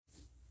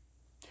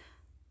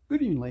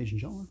Good evening, ladies and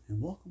gentlemen,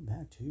 and welcome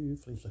back to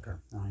Flea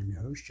Flicker. I'm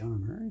your host,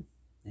 John Murray,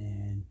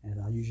 and as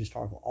I usually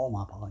start with all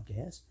my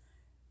podcasts,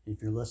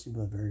 if you're listening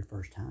for the very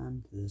first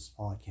time to this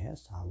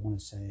podcast, I want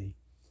to say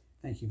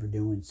thank you for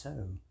doing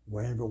so.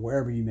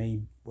 Wherever you may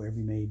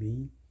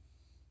be,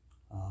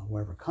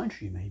 wherever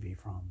country you may be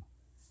from,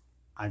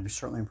 I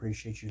certainly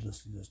appreciate you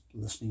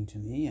listening to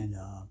me, and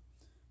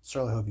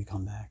certainly hope you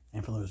come back.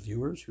 And for those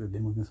viewers who have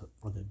been with me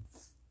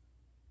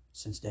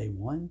since day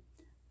one,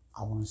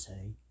 I want to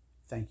say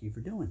thank you for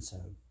doing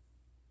so.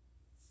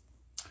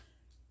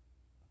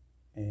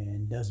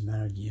 And it doesn't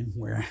matter again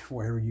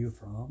wherever you're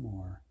from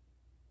or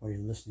where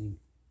you're listening,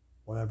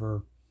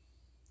 whatever,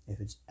 if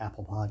it's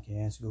Apple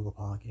Podcasts, Google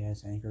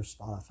Podcasts, Anchor,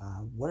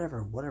 Spotify,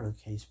 whatever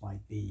the case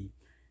might be,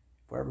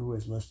 whoever who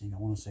is listening, I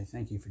want to say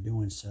thank you for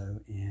doing so,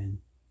 and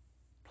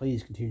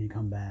please continue to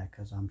come back,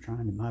 because I'm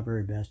trying to my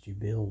very best to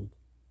build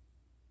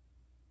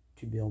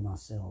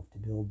myself,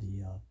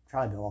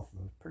 try to build off of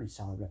a pretty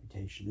solid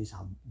reputation. At least I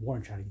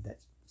want to try to get that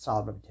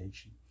solid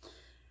reputation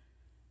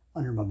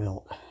under my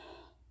belt.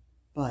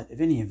 But in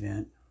any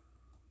event,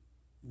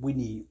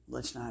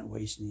 let's not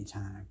waste any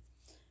time.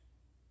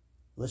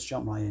 Let's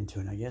jump right into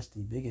it. I guess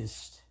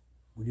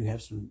we do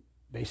have some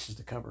bases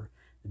to cover.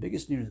 The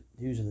biggest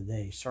news of the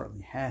day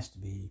certainly has to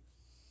be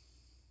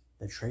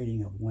the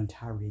trading of one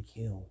Tyreek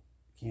Hill.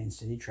 Kansas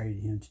City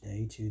traded him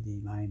today to the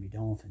Miami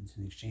Dolphins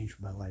in exchange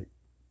for about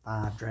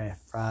five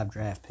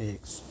draft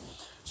picks.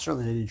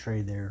 Certainly they did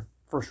trade their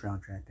first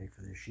round draft pick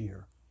for this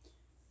year.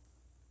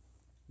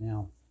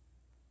 Now,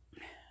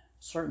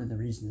 certainly the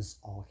reason this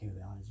all came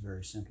about is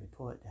very simply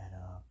put that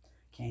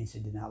Kansas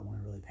City did not want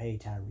to really pay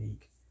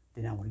Tyreek,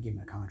 did not want to give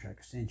him a contract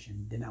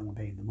extension, did not want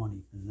to pay him the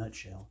money in a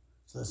nutshell.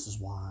 So this is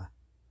why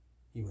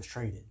he was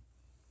traded.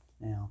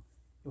 Now,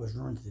 it was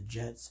rumored that the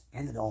Jets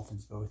and the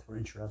Dolphins both were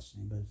interested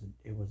in, but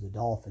it was the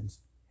Dolphins.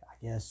 I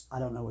guess, I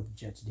don't know what the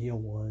Jets' deal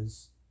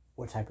was,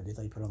 what type of deal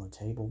they put on the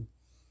table,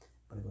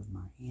 but it was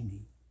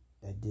Miami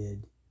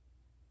that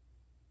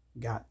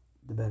got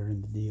the better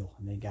end of the deal,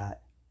 and they got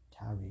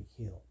Tyreek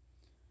Hill.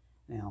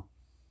 Now,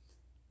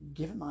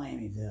 given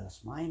Miami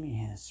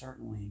has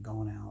certainly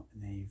gone out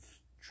and they've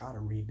tried to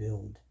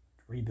rebuild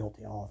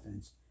the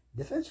offense.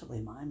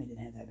 Defensively, Miami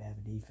didn't have that bad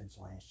of a defense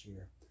last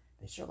year.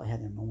 They certainly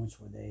had their moments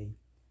where they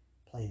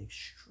played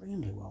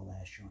extremely well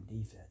last year on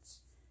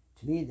defense.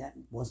 To me, that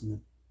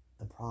wasn't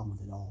the problem with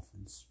the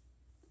Dolphins.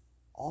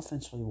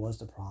 Offensively was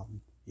the problem.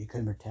 You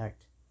couldn't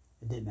protect.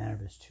 It didn't matter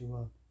if it's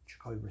Tua,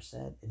 Jacoby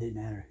Brissett. It didn't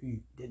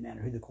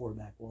matter who the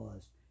quarterback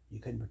was. You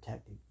couldn't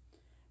protect him.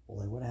 Well,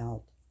 they went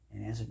out,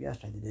 and as of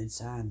yesterday, they did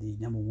sign the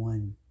number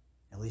one,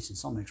 at least in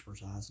some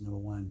experts' eyes, the number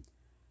one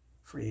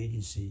free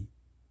agency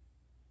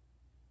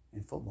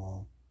in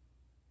football,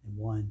 and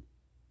one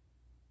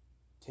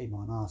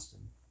Tavon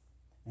Austin.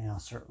 Now,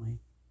 certainly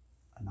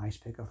a nice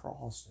pickup for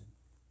Austin.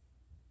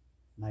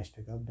 Nice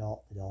pickup. The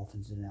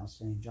Dolphins did an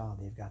outstanding job.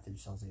 They've got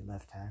themselves a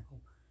left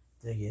tackle.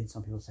 Then again,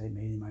 some people say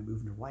maybe they might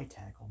move into right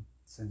tackle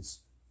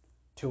since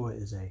Tua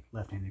is a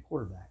left-handed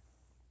quarterback.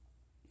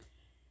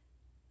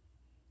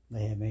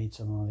 They have made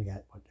they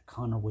got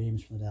Connor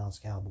Williams from the Dallas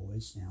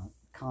Cowboys. Now,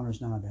 Connor's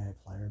not a bad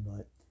player,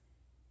 but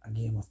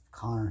again, with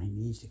Connor, he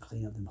needs to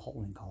clean up them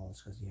holding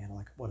calls, because he had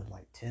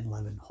 10,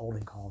 11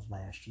 holding calls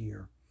last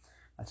year.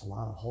 That's a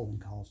lot of holding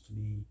calls to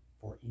me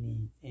for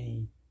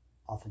any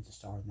offensive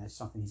starter, and that's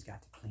something he's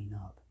got to clean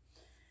up.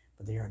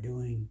 But they are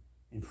doing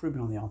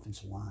improvement on the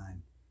offensive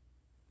line.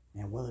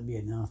 Now, will it be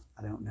enough?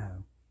 I don't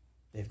know.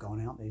 They've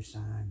gone out, they've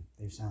signed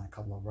a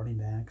couple of running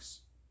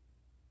backs.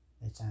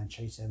 They signed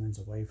Chase Edmonds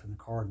away from the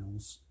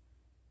Cardinals.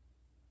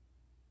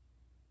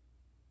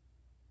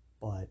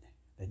 But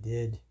they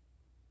did.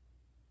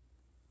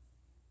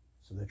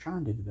 So they're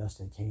trying to do the best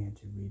they can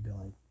to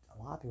rebuild.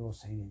 A lot of people are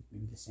saying that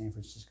maybe the San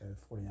Francisco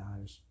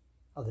 49ers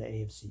of the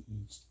AFC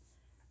East,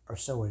 or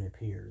so it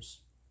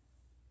appears.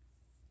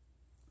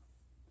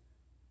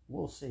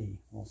 We'll see.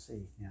 Now,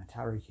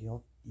 Tyreek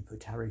Hill, you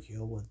put Tyreek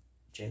Hill with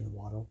Jalen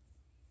Waddle.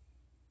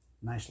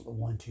 Nice little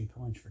 1-2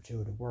 punch for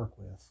Tua to work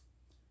with.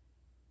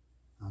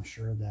 I'm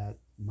sure that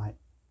Mike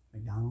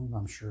McDaniel,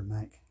 I'm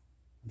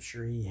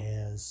sure he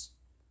has,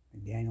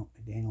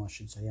 McDaniel, I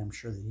should say, I'm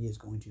sure that he is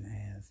going to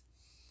have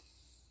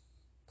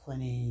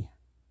plenty.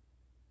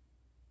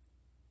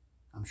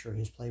 I'm sure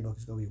his playbook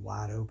is going to be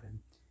wide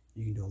open.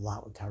 You can do a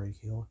lot with Tyreek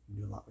Hill. You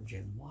can do a lot with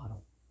Jalen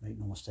Waddle. Make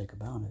no mistake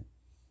about it.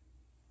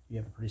 You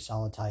have a pretty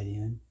solid tight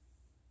end,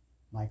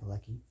 Mike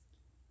Leckie,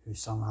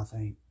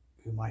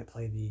 who might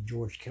play the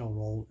George Kittle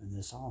role in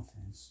this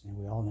offense. And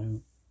we all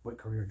know what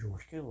career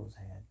George Kittle has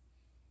had.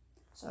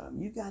 So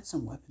you've got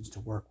some weapons to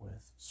work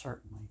with,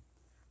 certainly.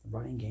 The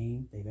running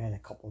game, they've had a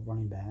couple of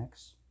running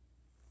backs.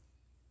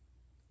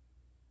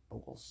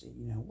 But we'll see.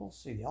 We'll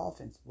see. The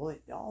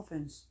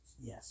offense,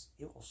 yes,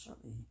 it will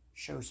certainly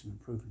show some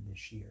improvement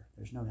this year.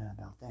 There's no doubt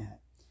about that.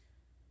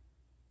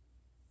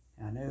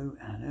 And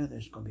I know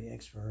there's going to be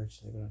experts.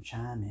 They're going to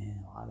chime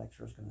in. A lot of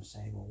experts are going to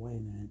say, well, wait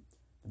a minute.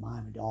 The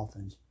Miami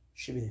Dolphins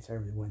should be the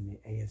favorite to win the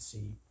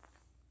AFC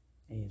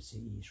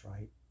East,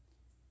 right?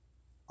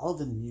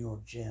 other than the New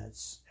York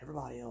Jets,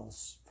 everybody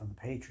else from the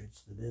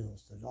Patriots, the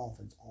Bills, the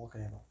Dolphins, all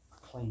could have a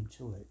claim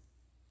to it.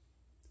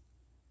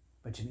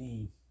 But to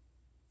me,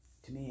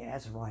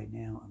 as of right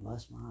now,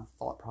 unless my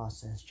thought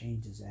process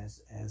changes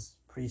as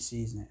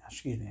preseason,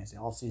 as the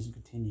offseason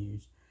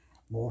continues,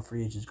 more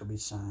free agents going to be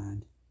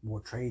signed, more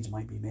trades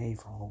might be made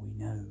for all we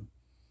know.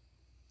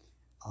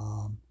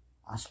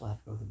 I still have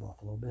to go with the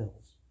Buffalo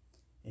Bills.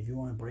 If you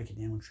want to break it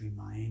down between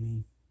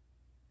Miami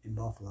and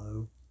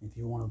Buffalo, if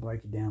you want to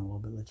break it down a little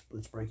bit,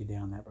 let's break it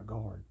down in that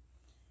regard.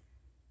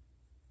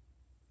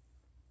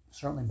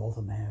 Certainly, both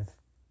of them have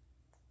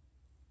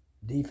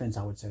defense.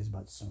 I would say is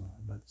about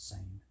the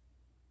same.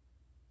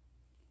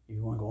 If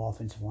you want to go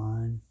offensive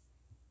line,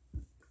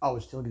 I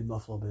would still give the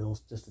Buffalo Bills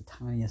just the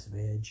tiniest of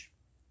edge.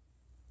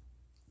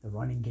 The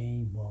running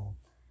game,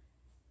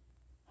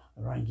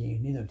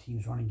 neither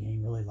team's running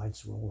game really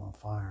lights the world on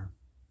fire.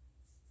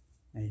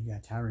 Now you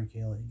got Tyreek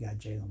Hill, you got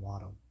Jalen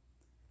Waddle.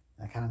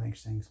 That kind of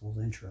makes things a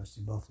little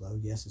interesting. Buffalo,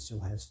 yes, it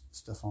still has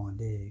Stephon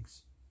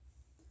Diggs.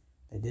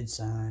 They did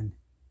sign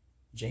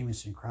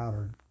Jamison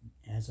Crowder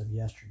as of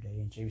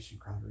yesterday, and Jamison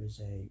Crowder is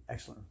an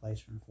excellent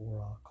replacement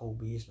for Cole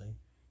Beasley.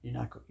 You're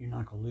not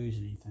going to lose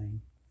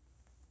anything.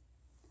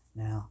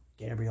 Now,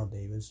 Gabriel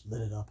Davis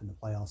lit it up in the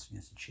playoffs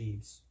against the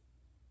Chiefs.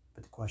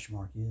 But the question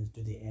mark is,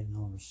 do they add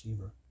another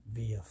receiver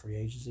via free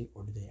agency,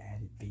 or do they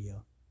add it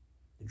via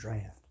the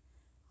draft?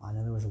 I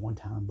know there was a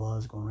one-time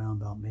buzz going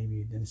around about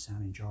maybe them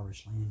signing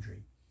Jarvis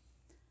Landry.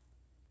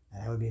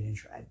 Now, that would be an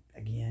interesting.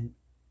 Again,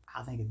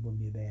 I think it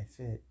wouldn't be a bad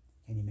fit.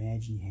 Can you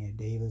imagine you had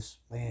Davis,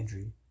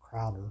 Landry,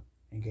 Crowder,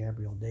 and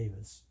Gabriel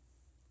Davis?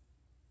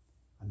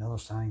 Another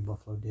signing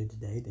Buffalo did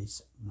today.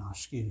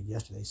 Yesterday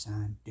they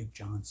signed Duke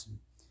Johnson.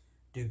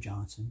 Duke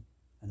Johnson,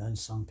 an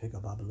unsung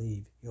pickup, I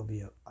believe. He'll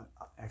be an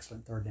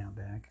excellent third down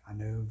back. I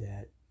know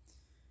that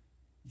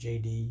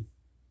JD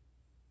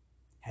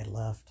had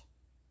left,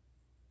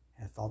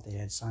 had thought they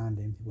had signed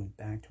him. He went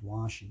back to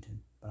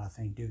Washington, but I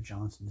think Duke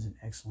Johnson is an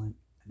excellent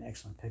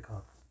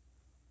pickup.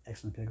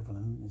 Excellent pickup for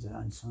them. Is an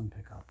unsung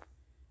pickup.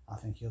 I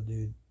think he'll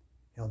be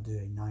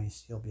a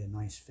nice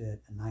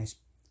fit, a nice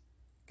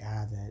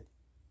guy that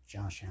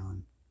Josh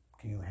Allen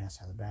has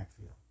out of the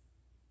backfield.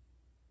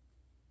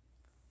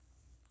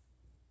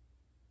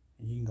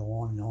 And you can go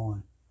on and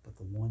on, but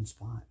the one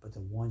spot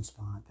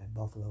that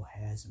Buffalo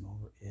has him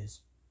over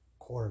is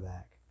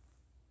quarterback.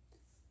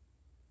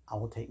 I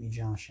will take me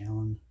Josh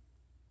Allen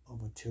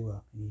over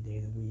Tua any day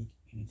of the week,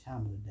 any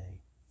time of the day.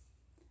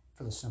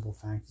 For the simple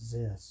fact is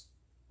this: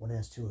 what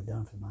has Tua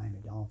done for the Miami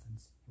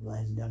Dolphins? He really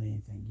hasn't done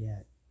anything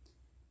yet.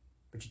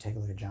 But you take a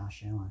look at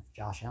Josh Allen.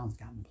 Josh Allen's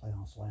gotten in the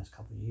playoffs the last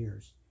couple of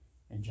years.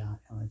 And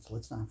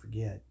let's not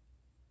forget,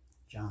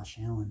 Josh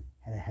Allen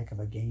had a heck of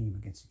a game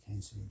against the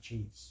Kansas City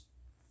Chiefs.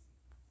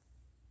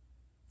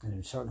 And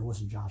it certainly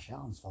wasn't Josh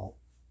Allen's fault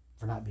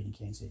for not beating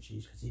Kansas City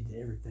Chiefs, because he did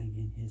everything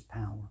in his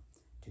power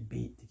to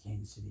beat the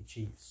Kansas City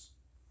Chiefs.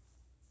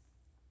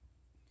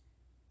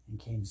 And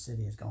Kansas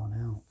City has gone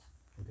out.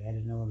 They've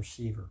added another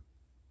receiver.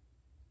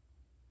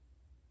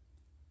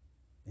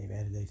 They've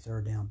added a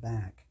third down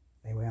back.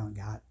 They went out and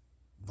got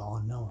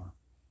Von Miller.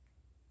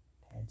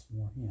 Had some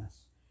more,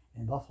 yes.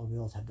 And Buffalo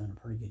Bills have done a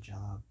pretty good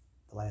job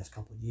the last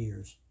couple of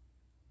years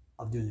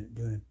of doing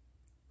it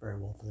very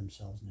well for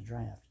themselves in the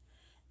draft.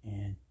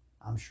 And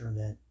I'm sure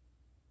that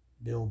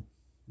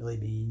Billy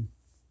Beane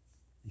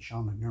and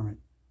Sean McDermott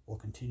will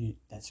continue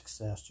that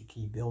success to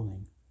keep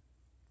building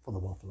for the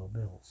Buffalo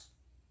Bills.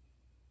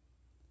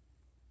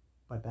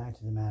 But back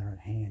to the matter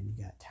at hand,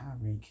 you got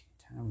Tyreek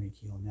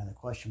Hill. Now the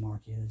question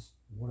mark is,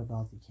 what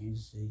about the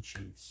Kansas City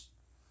Chiefs?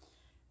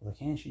 Well, the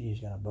Kansas City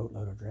Chiefs got a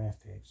boatload of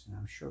draft picks, and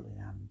I'm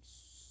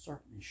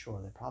certainly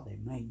sure they probably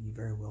might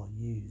very well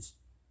use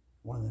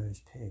one of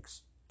those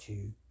picks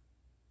to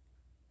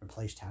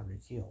replace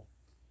Tyreek Hill.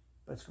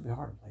 But it's going to be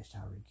hard to replace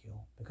Tyreek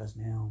Hill, because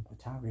now with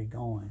Tyreek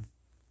gone,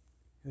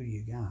 who do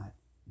you got?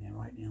 Now,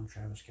 right now,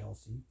 Travis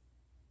Kelce,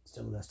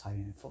 still the best tight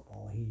end in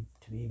football. He,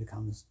 to me,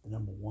 becomes the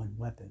number one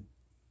weapon.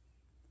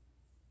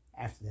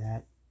 After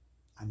that,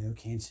 I know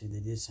Kansas City, they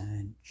did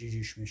sign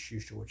Juju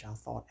Smith-Schuster, which I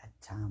thought at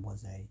the time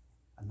was a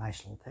nice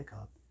little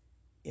pickup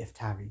if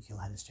Tyreek Hill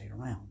had stayed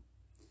around.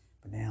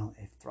 But now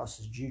it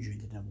thrusts Juju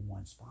into the number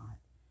one spot.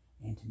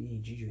 And to me,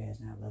 Juju has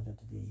not lived up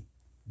to the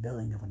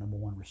billing of a number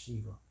one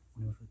receiver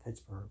when he was with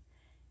Pittsburgh.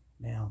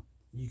 Now,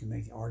 you can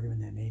make the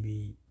argument that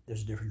maybe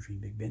there's a difference between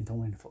Big Ben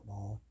throwing the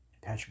football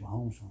and Patrick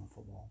Mahomes throwing the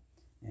football.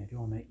 And if you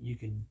want to you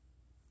can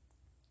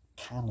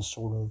kind of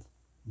sort of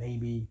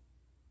maybe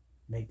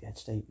make that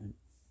statement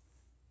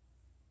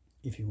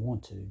if you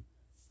want to.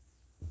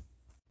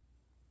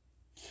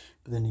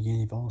 But then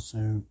again,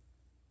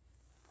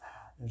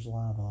 there's a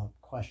lot of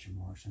question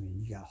marks. I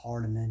mean, you got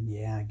Hardman,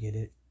 yeah, I get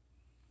it.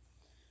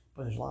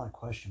 But there's a lot of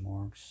question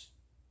marks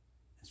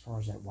as far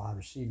as that wide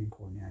receiving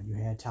core now. You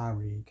had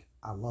Tyreek.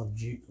 I love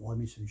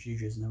me some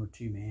Juju as number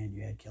two man.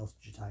 You had Kelce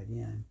as your tight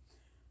end.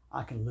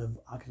 I could live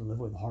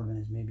with Hardman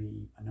as maybe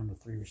a number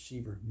three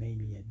receiver,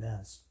 maybe at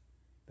best.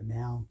 But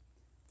now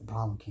the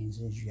problem with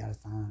Kansas is you got to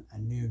find a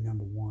new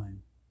number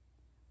one.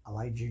 I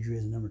like Juju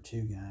as a number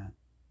two guy.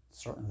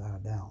 certainly without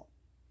a doubt.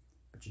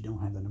 But you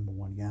don't have the number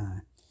one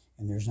guy,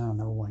 and there's not a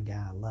number one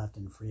guy left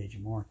in the free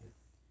agent market.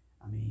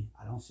 I mean,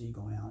 I don't see you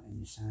going out and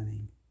you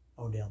signing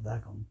Odell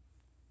Beckham.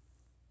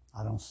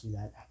 I don't see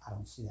that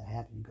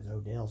happening because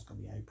Odell's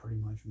going to be out pretty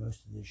much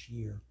most of this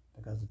year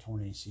because of the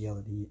torn ACL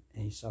that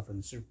he suffered in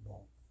the Super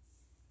Bowl.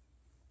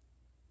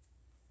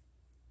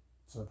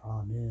 So the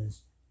problem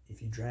is,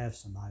 if you draft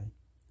somebody,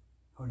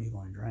 who are you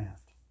going to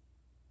draft?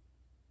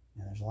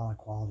 Now, there's a lot of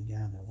quality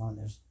guys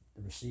there.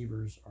 The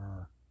receivers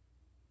are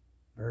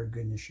very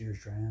good in this year's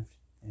draft,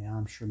 and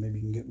I'm sure maybe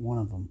you can get one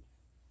of them.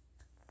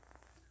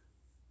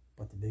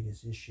 But the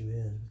biggest issue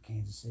is with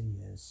Kansas City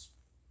is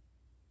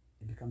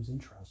it becomes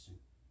interesting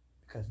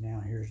because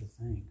now here's the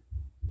thing.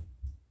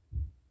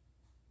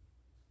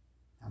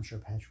 I'm sure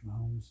Patrick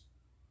Mahomes,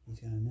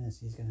 he's going to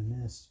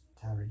miss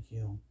Tyreek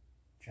Hill,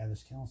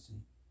 Travis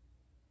Kelce.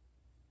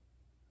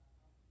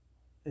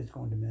 Is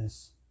going to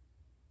miss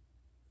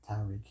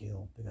Tyreek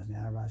Hill because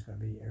now everybody's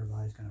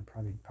going to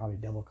probably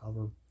double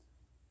cover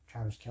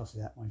Travis Kelce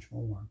that much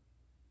more.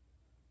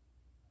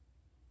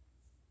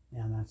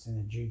 Now, I'm not saying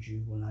that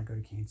Juju will not go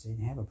to Kansas City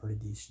and have a pretty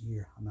decent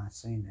year. I'm not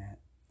saying that.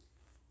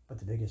 But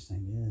the biggest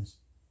thing is,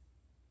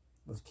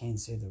 with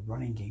Kansas City, the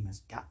running game has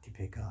got to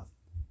pick up.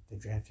 They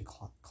drafted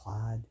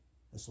Clyde.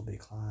 This will be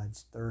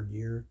Clyde's third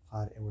year.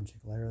 Clyde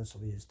Edwards-Helaire, this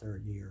will be his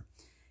third year.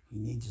 He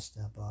needs to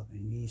step up, and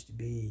he needs to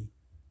be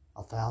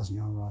a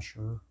 1,000-yard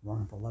rusher,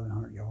 running for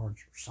 1,100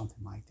 yards or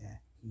something like that.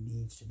 He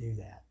needs to do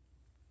that.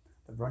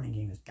 The running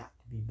game has got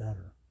to be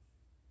better.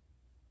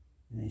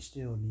 And they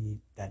still need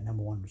that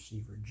number one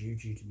receiver.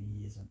 Juju, to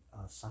me, is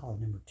a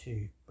solid number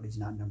two, but he's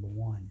not number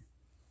one.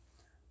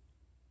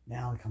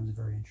 Now it comes a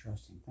very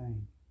interesting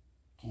thing.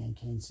 Can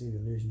Kansas City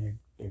losing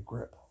their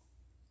grip?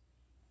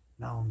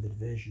 Not on the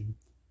division,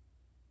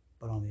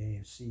 but on the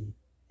AFC.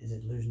 Is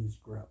it losing its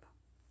grip?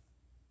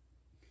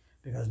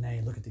 Because now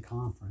you look at the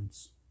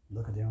conference,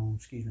 look at their own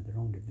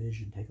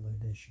division. Take a look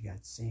at this. You got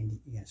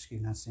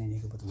not San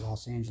Diego, but the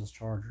Los Angeles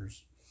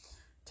Chargers.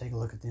 Take a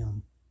look at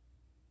them.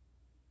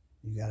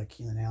 You got a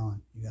Keelan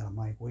Allen. You got a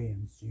Mike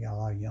Williams. You got a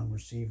lot of young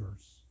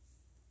receivers.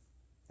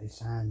 They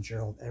signed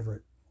Gerald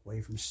Everett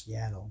away from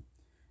Seattle.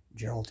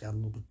 Gerald's got a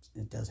little bit,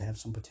 it does have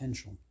some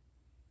potential.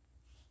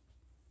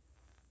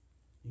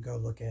 You go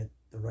look at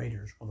the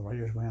Raiders. Well, the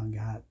Raiders went out and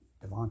got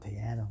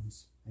Devontae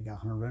Adams. They got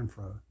Hunter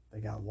Renfrow. They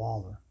got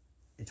Waller.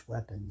 It's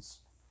weapons.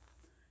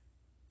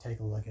 Take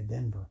a look at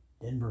Denver.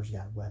 Denver's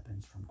got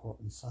weapons from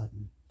Cortland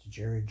Sutton to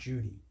Jerry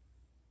Jeudy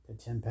to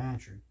Tim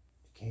Patrick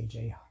to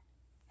KJ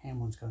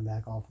Hamlin's coming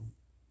back off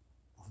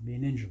of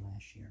being injured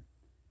last year.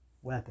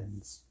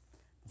 Weapons.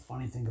 The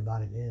funny thing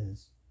about it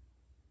is,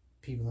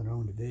 people in their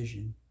own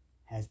division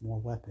has more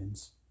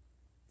weapons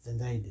than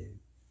they do,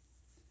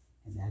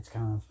 and that's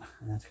kind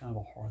of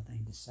a hard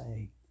thing to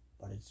say,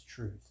 but it's the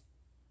truth.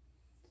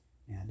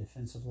 Now,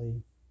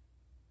 defensively,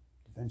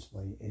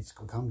 it's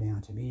going to come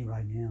down to me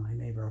right now. It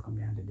may very well come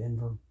down to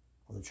Denver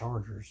or the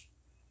Chargers.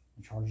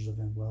 The Chargers have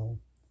been well.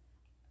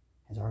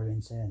 Has already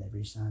been said. They've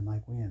re-signed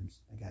Mike Williams.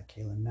 They got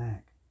Kalen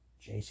Mack.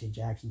 J.C.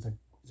 Jackson's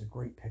is a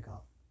great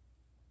pickup.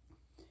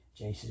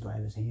 J.C.'s going to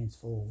have his hands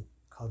full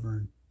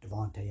covering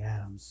Devontae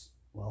Adams.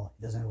 Well,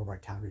 he doesn't have to worry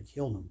about Tyreek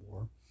Hill no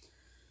more,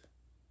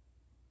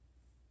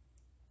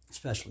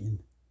 especially in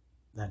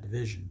that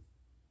division.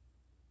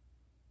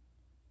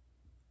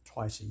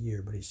 Twice a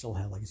year, but he still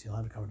have, like I said, he'll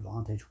have to cover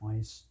Devontae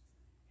twice,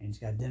 and he's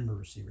got Denver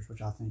receivers,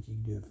 which I think he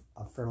can do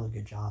a fairly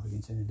good job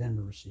against any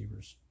Denver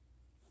receivers.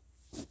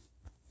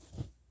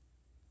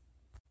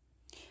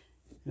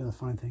 You know, the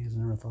funny thing is, I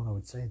never thought I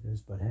would say this,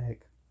 but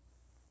heck,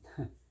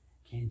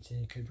 Kansas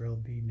City could really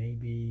be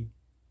maybe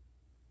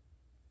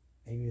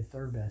the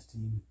third best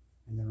team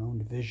in their own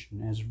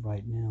division as of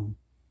right now.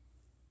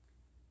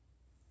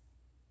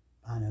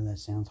 I know that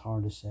sounds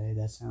hard to say.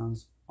 That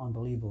sounds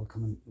unbelievable,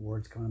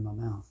 words coming in my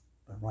mouth.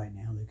 But right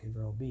now, they could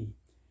well be.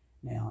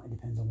 Now, it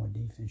depends on what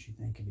defense you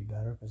think could be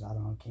better, because I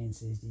don't know, Kansas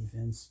City's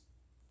defense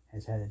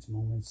has had its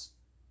moments,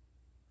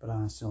 but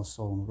I'm still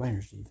sold on the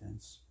Raiders'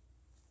 defense.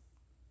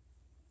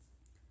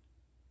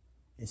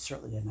 It's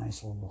certainly a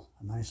nice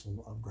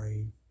little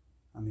upgrade.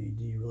 I mean,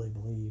 do you really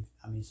believe?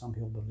 I mean, some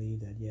people believe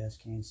that, yes,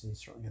 Kansas City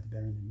certainly got the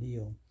better end of the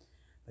deal,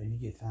 but if you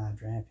get 5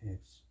 draft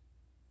picks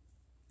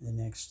in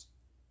the next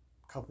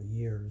couple of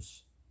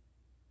years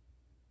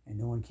and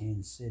knowing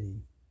Kansas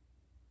City,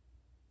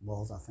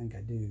 well, as I think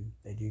I do,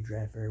 they do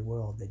draft very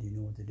well. They do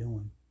know what they're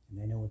doing, and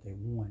they know what they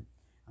want.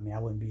 I mean, I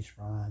wouldn't be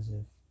surprised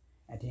if,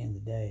 at the end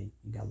of the day,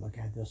 you got to look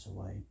at it this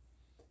way.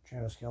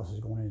 Travis Kelce is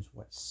going in his,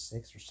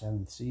 6th or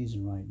 7th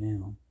season right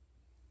now.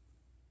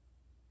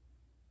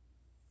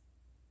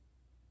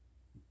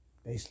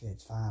 Basically,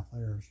 it's 5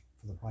 players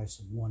for the price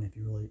of 1 if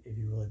you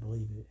really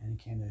believe it. And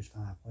can those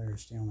 5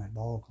 players stay on that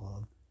ball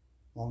club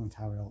longer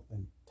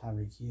than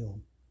Tyreek Hill?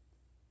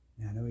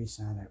 Now, I know he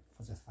signed up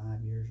for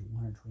 5 years and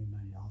 $120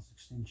 million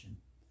extension.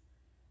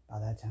 By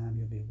that time,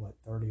 he'll be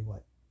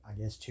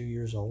 2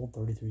 years old,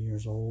 33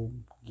 years old,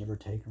 give or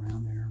take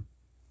around there.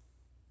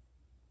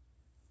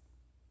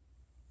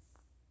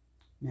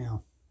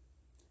 Now,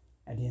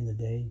 at the end of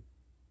the day,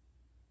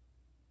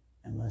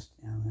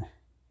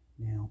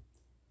 Now,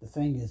 the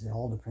thing is, it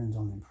all depends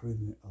on the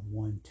improvement of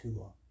one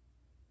Tua.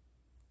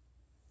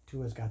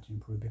 Tua's got to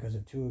improve, because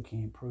if Tua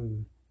can't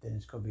improve, then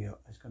it's gonna be a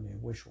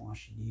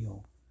wish-washy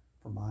deal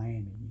for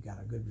Miami. You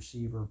got a good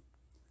receiver,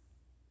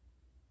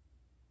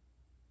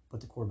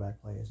 but the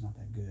quarterback play is not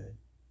that good,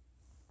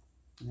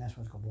 and that's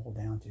what it's gonna boil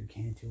down to.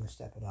 Can Tua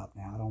step it up?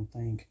 Now, I don't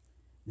think.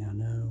 Now,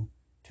 no,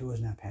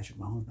 Tua's not Patrick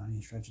Mahomes by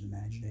any stretch of the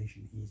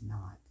imagination. He's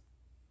not.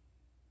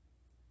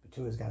 But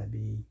Tua's got to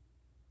be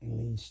at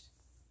least.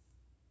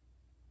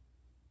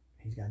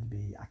 He's got to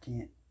be.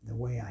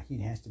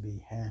 He has to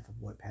be half of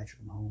what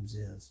Patrick Mahomes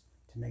is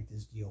to make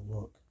this deal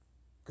look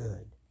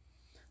good.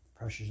 The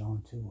pressure's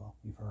on Tua.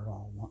 We've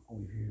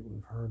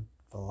heard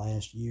for the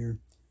last year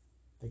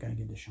they're going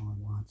to get Deshaun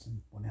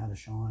Watson. Well, now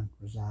Deshaun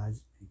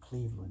resides in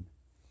Cleveland.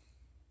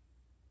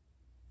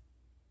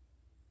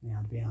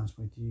 Now, to be honest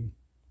with you,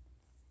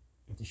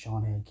 if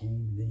Deshaun had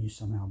came and then you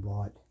somehow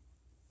brought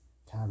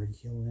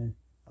Tyreek Hill in,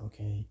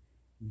 okay,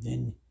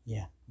 then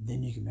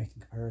you can make the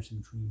comparison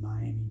between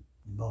Miami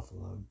and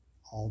Buffalo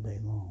all day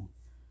long.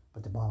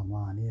 But the bottom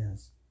line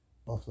is,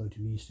 Buffalo to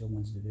me still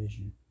wins the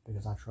division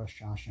because I trust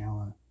Josh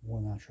Allen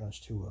more than I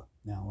trust Tua.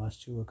 Now, unless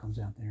Tua comes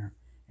out there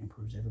and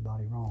proves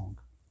everybody wrong.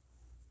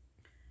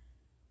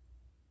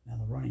 Now,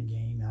 the running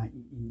game,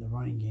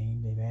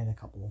 they've added a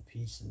couple of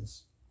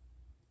pieces.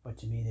 But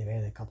to me, they've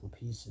added a couple of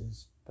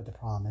pieces. But the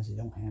problem is they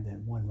don't have that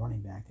one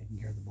running back that can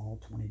carry the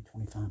ball 20 to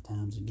 25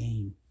 times a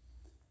game.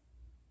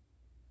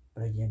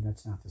 But again,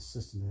 that's not the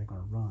system that they're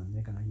going to run.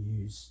 They're going to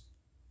use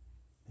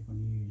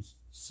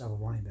several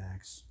running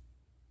backs.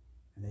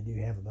 And they do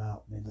have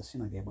they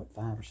seem like they have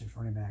 5 or 6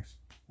 running backs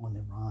on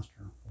their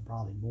roster, or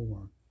probably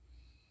more.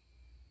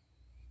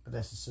 But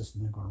that's the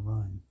system they're going to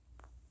run.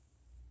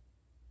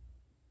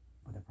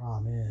 But the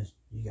problem is,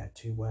 you got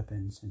 2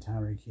 weapons in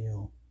Tyreek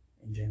Hill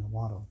and Jalen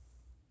Waddle.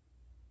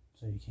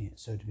 So you can't.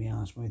 So to be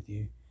honest with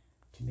you,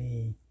 to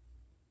me,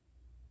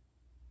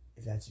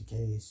 if that's the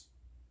case,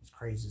 it's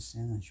crazy to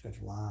sin that you got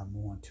to rely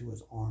more on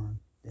Tua's arm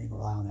than you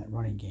rely on that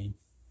running game,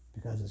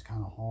 because it's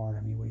kind of hard.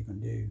 I mean, what are you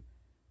going to do?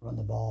 Run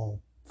the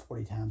ball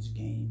 40 times a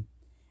game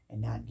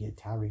and not get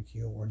Tyreek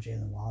Hill or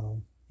Jalen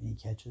Waddle any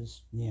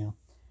catches? Yeah,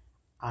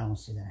 I don't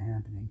see that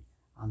happening.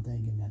 I'm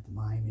thinking that the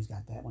Miami's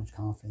got that much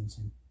confidence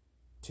in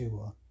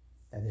Tua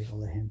that they're going to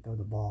let him throw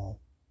the ball.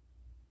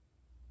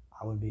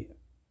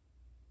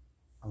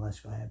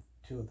 Unless you're going to have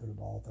Tua throw the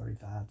ball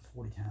 35 to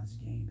 40 times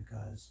a game,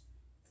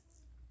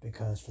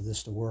 because for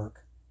this to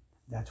work,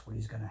 that's what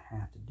he's going to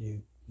have to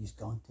do. He's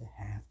going to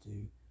have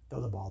to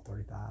throw the ball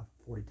 35,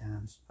 40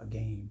 times a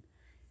game.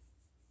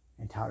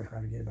 And Tyler's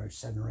going to get about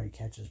 7 or 8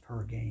 catches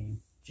per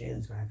game.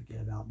 Jalen's going to have to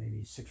get about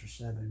maybe 6 or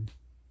 7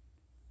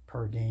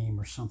 per game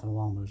or something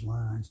along those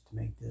lines to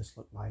make this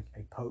look like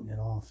a potent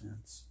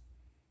offense.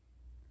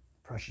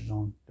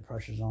 The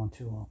pressure's on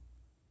Tua.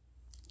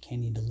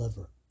 Can he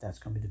deliver? That's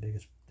going to be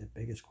the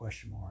biggest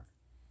question mark.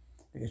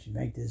 Because you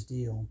make this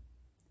deal,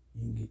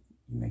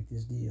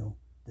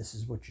 this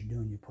is what you're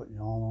doing. You're putting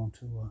it all on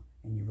Tua,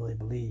 and you really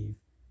believe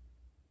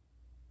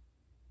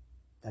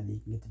that he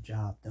can get the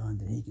job done,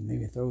 that he can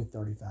maybe throw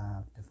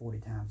 35 to 40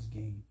 times a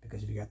game.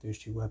 Because if you got those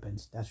 2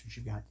 weapons, that's what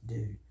you've got to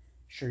do.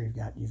 Sure, you've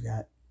got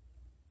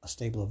a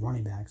stable of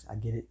running backs. I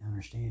get it, I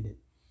understand it.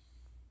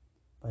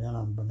 But none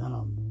of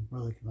them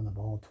really can run the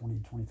ball 20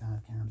 to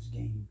 25 times a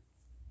game.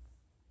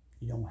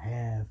 You don't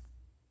have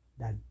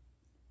that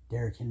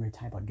Derrick Henry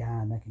type of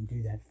guy that can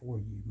do that for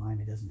you.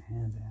 Miami doesn't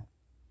have that.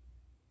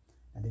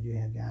 And they do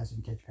have guys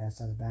who can catch passes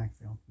out of the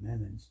backfield.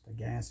 Evans, the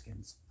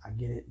Gaskins. I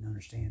get it and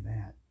understand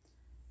that.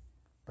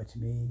 But to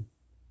me,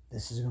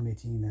 this is going to be a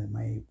team that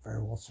may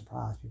very well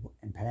surprise people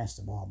and pass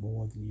the ball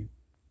more than you're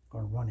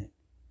going to run it.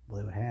 Well,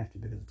 they would have to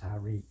because of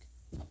Tyreek.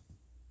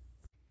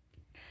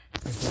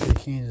 Let's look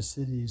at Kansas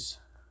City's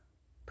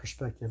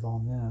perspective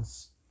on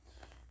this.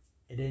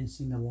 It didn't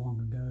seem that long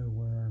ago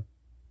where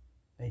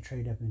they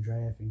traded up in the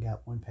draft and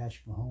got one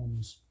Patrick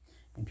Mahomes,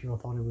 and people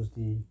thought it was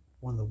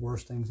one of the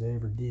worst things they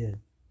ever did.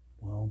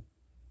 Well,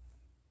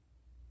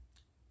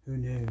 who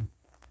knew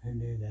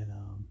that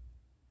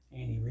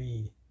Andy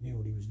Reid knew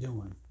what he was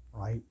doing,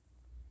 right?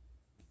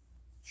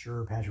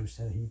 Sure, Patrick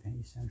said he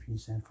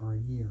sat for a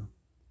year,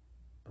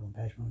 but when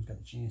Patrick Mahomes got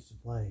the chance to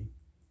play,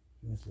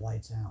 he was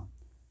lights out.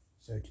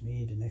 So to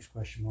me, the next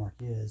question mark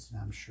is,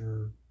 and I'm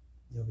sure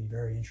they'll be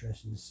very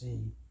interesting to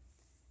see,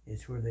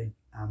 is who are they?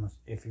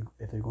 If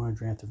they're going to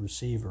draft a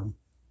receiver,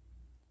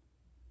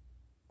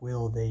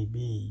 are they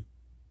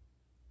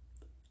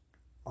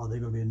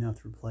going to be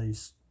enough to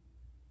replace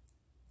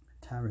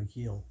Tyreek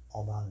Hill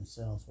all by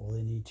themselves? Well,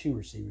 they need 2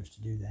 receivers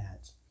to do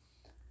that.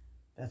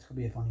 That's going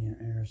to be a funny and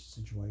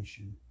interesting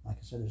situation. Like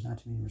I said, there's not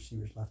too many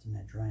receivers left in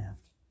that draft.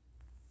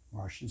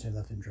 Or I shouldn't say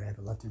left in draft,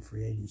 but left in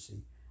free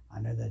agency. I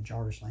know that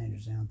Jarvis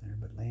Landry's out there,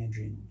 but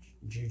Landry and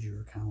Juju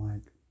are kind of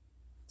like the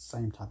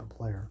same type of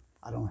player.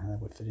 I don't know how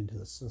that would fit into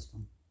the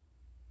system.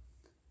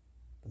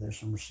 But there's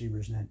some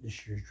receivers in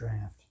this year's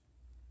draft.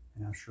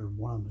 And I'm sure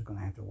one of them is going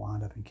to have to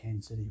wind up in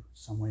Kansas City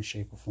some way,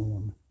 shape, or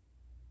form.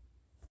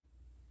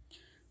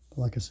 But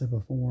like I said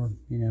before,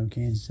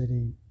 Kansas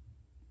City,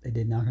 They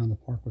did knock it out of the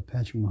park with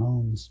Patrick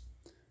Mahomes.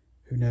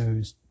 Who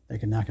knows? They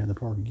can knock it out of the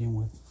park again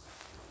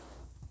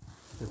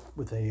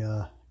with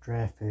a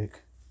draft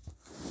pick.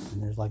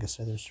 And there's, like I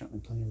said, there's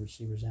certainly plenty of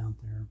receivers out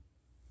there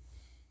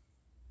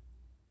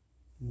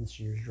in this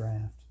year's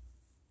draft.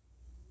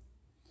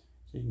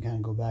 So you can kind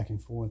of go back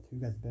and forth. Who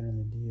got the better of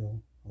the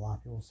deal? A lot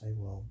of people say,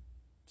 well,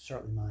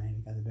 certainly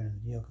Miami got the better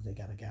of the deal because they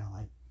got a guy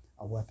like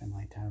a weapon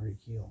like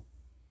Tyreek Hill.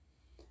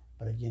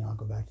 But again, I'll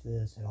go back to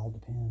this. It all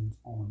depends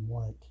on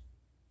what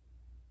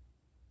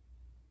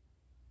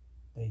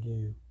they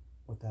do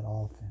with that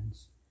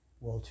offense.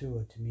 Well,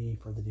 Tua, to me,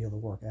 for the deal to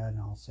work out, and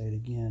I'll say it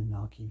again, and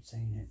I'll keep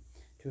saying it,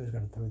 Tua's got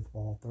to throw the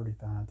ball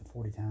 35 to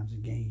 40 times a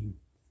game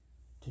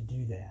to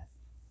do that.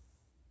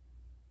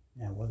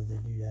 Now, whether they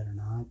do that or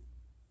not,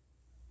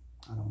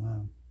 I don't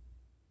know.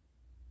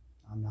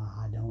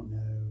 I don't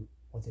know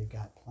what they've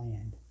got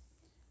planned.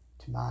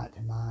 To my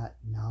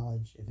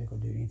knowledge, if they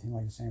could do anything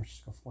like the San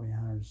Francisco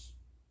 49ers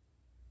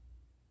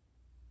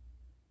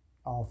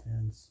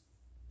offense,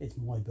 it's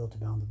more built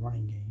around the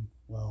running game.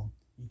 Well,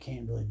 you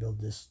can't really build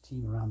this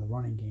team around the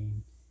running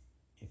game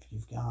if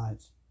you've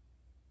got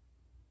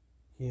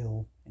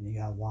Hill and you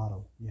got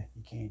Waddle. Yeah,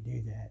 you can't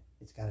do that.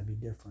 It's got to be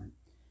different.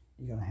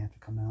 You're going to have to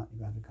come out. You're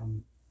going to have to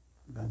come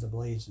guns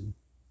a-blazing.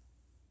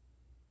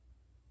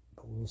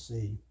 But we'll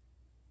see.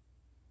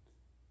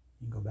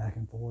 You can go back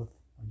and forth.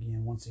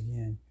 Once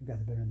again, who got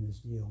the better in this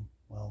deal?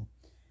 Well,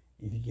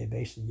 if you get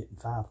basically getting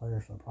 5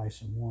 players for the price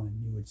of 1,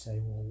 you would say,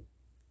 well,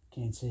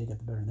 Kansas City got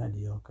the better in that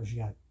deal because you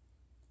got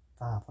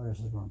 5 players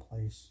that are going to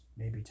replace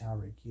maybe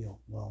Tyreek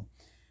Hill. Well,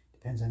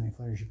 depends how many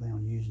players you plan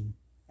on using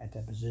at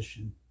that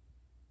position.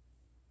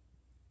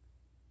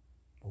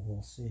 But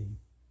we'll see.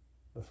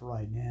 But for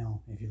right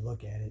now, if you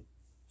look at it,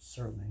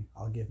 certainly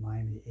I'll give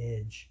Miami the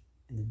edge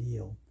in the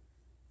deal.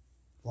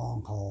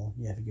 Long haul,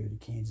 you have to give it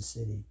to Kansas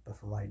City. But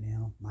for right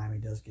now, Miami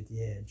does get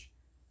the edge.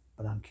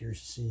 But I'm curious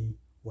to see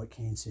what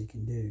Kansas City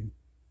can do.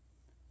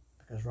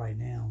 Because right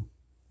now,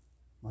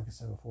 like I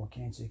said before,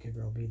 Kansas City could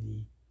really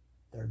be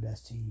the third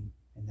best team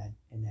in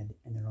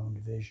their own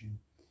division.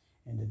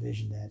 And a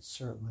division that's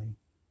certainly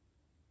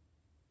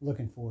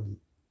looking forward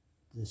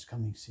to this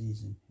coming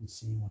season and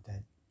seeing what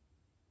that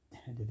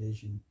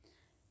division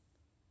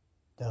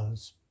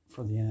does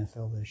for the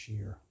NFL this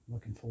year.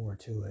 Looking forward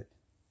to it.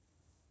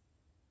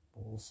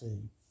 But we'll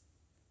see.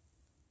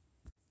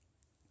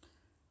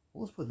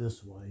 Well, let's put it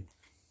this way.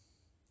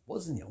 It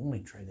wasn't the only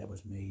trade that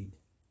was made.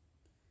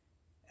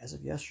 As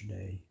of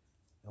yesterday,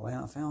 the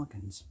Atlanta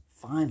Falcons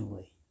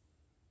finally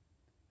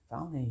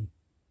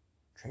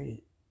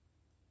traded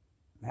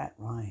Matt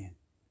Ryan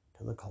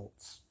to the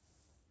Colts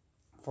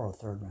for a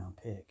 3rd-round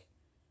pick.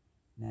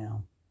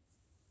 Now,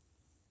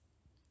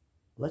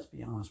 let's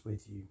be honest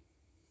with you.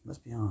 Let's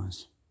be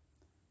honest.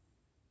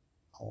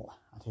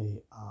 I'll tell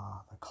you,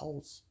 the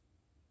Colts,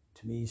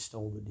 to me,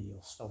 stole the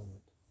deal. Stole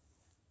it.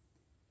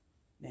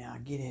 Now, I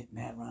get it.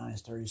 Matt Ryan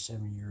is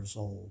 37 years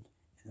old,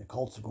 and the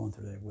Colts are going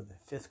through there with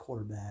a 5th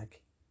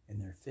quarterback in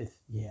their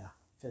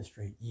 5th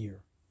straight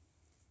year.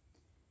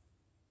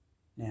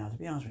 Now, to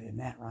be honest with you,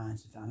 Matt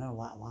Ryan's, I know a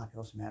lot of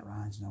people say Matt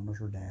Ryan's numbers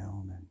were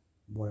down and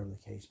whatever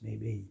the case may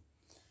be.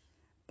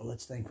 But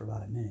let's think for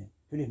about a minute.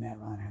 Who did Matt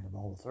Ryan have the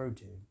ball to throw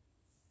to?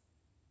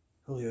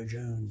 Julio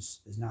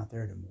Jones is not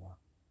there anymore.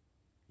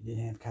 He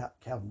didn't have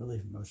Calvin Ridley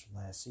for most of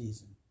last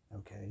season.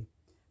 Okay.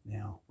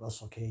 Now,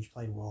 Russell Cage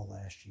played well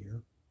last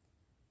year.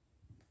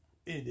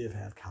 He did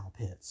have Kyle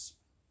Pitts.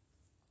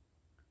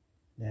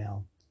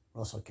 Now,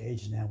 Russell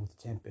Cage is now with the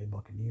Tampa Bay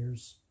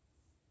Buccaneers.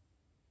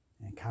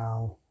 And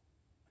Kyle's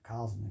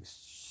an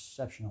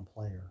exceptional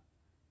player.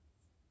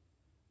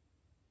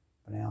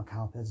 But now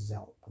Kyle Pitts is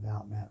out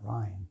without Matt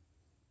Ryan.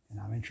 And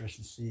I'm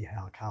interested to see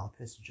how Kyle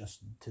Pitts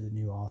adjusted to the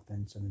new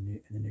offense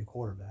and the new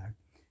quarterback.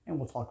 And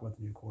we'll talk about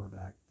the new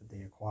quarterback that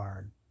they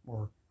acquired,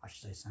 or I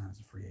should say signed as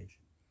a free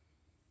agent.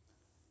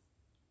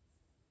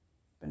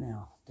 But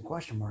now, the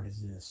question mark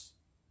is this.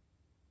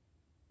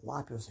 A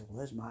lot of people say,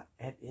 well,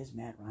 is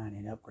Matt Ryan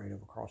an upgrade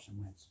over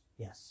Carson Wentz?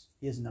 Yes,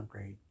 he is an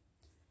upgrade.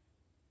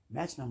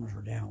 Matt's numbers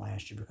were down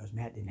last year because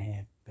Matt didn't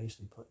have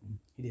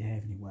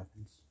any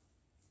weapons.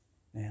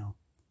 Now,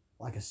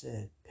 like I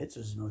said, Pitts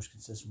was his most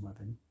consistent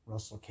weapon.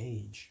 Russell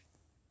Cage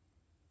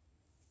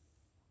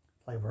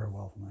played very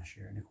well from last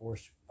year. And, of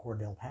course,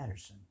 Cordell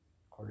Patterson.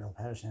 Cordell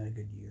Patterson had a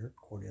good year.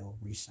 Cordell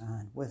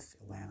re-signed with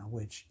Atlanta,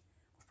 which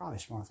was probably a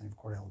smart thing for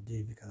Cordell to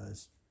do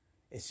because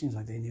it seems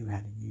like they knew how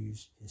to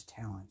use his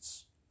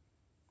talents.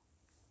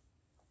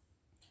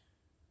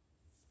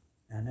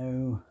 I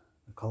know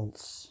the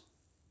Colts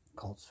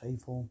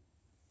faithful,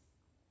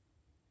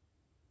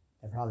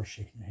 they're probably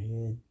shaking their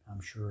head. I'm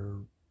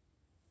sure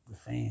the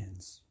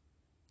fans,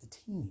 the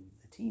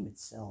team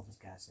itself has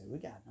got to say, we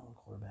got another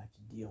quarterback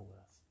to deal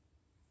with.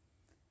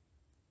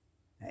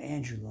 Now,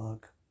 Andrew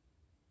Luck,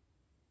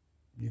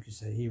 you could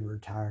say he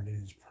retired in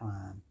his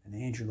prime, and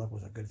Andrew Luck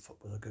was a good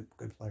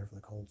player for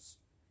the Colts.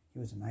 He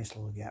was a nice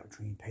little gap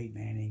between Peyton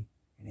Manning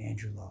and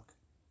Andrew Luck.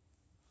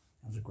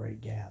 That was a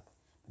great gap.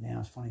 But now,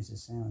 as funny as it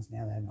sounds,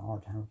 now they're having a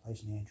hard time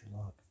replacing Andrew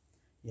Luck.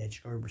 You had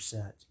Jacoby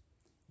Brissett.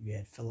 You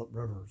had Phillip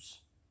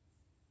Rivers.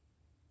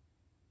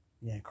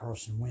 You had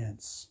Carson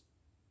Wentz.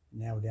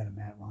 Now we're down to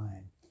Matt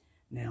Ryan.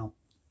 Now,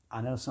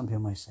 I know some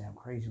people may say I'm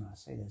crazy when I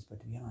say this, but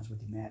to be honest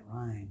with you, Matt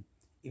Ryan,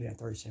 even at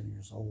 37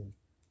 years old,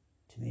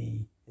 to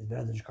me, is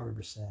better than Jacoby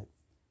Brissett.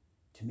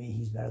 To me,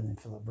 he's better than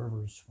Phillip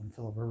Rivers when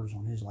Phillip Rivers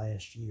on his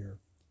last year,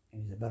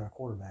 and he's a better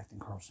quarterback than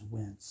Carson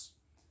Wentz.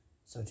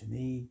 So to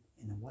me,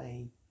 in a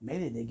way,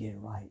 maybe they did get it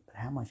right, but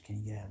how much can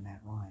you get out of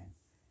Matt Ryan?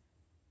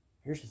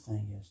 Here's the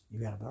thing is,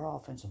 you got a better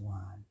offensive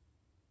line.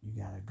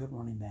 You got a good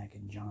running back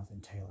in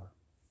Jonathan Taylor.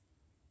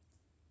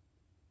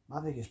 My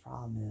biggest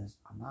problem is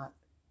I'm not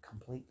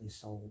completely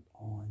sold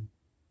on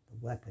the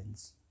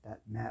weapons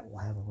that Matt will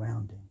have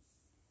around him.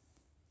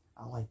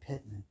 I like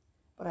Pittman,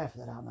 but after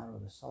that, I'm not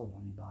really sold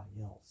on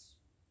anybody else.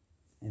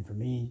 And for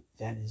me,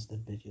 that is the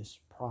biggest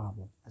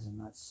problem, as I'm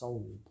not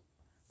sold.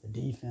 The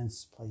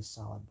defense plays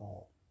solid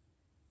ball.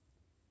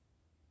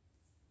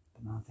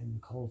 But my thing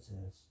with the Colts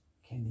is,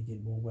 can they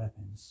get more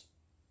weapons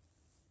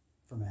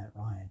for Matt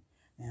Ryan?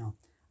 Now,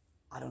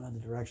 I don't know the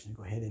direction to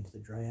go ahead into the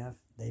draft.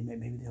 Maybe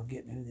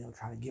they'll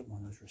try to get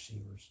one of those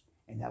receivers,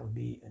 and that would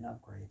be an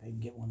upgrade if they can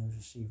get one of those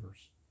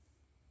receivers.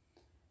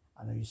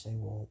 I know you say,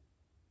 well,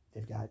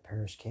 they've got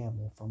Paris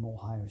Campbell from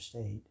Ohio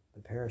State,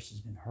 but Paris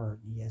has been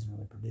hurt and he hasn't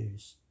really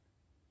produced.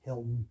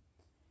 Hilton,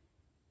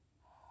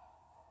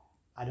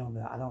 I don't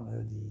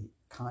know the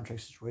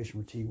contract situation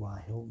with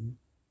T.Y. Hilton,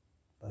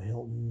 but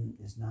Hilton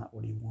is not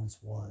what he once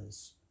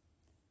was.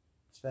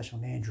 Especially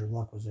when Andrew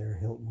Luck was there,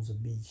 Hilton was a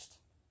beast.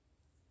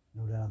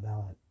 No doubt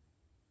about it.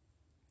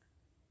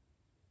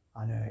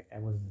 I know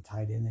it was the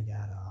tight end. They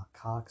got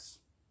Cox,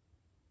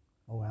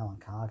 Mo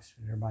Allen Cox.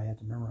 Everybody has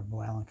to remember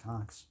Mo Allen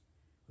Cox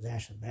was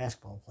actually a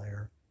basketball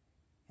player,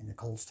 and the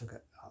Colts took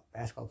a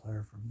basketball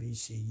player from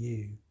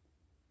BCU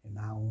in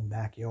my own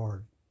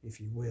backyard, if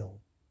you will.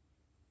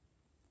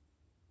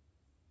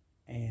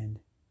 And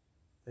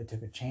they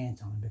took a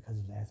chance on him because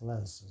of his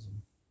athleticism.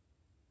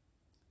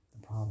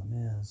 The problem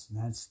is, and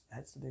that's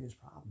the biggest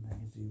problem,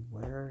 is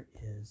where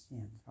is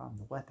the problem?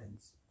 The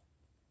weapons.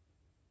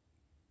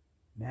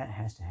 Matt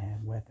has to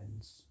have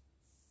weapons.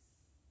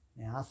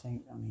 Now,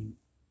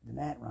 the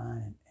Matt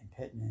Ryan and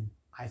Pittman,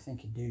 I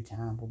think in due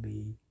time will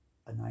be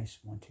a nice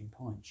 1-2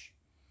 punch.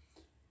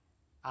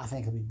 I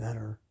think it'll be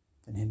better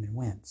than him and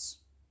Wentz.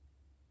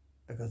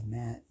 Because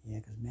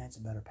Matt's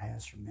a better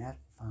passer. Matt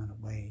will find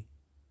a way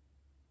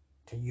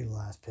to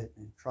utilize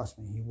Pittman. Trust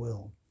me, he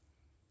will.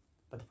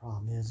 But the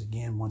problem is,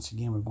 once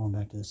again, we're going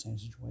back to the same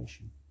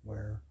situation.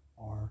 Where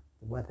are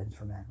the weapons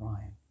for Matt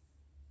Ryan?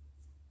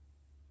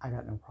 I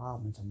got no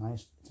problem. It's a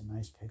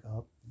nice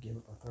pickup. Give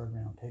up a 3rd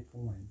round pick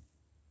for him.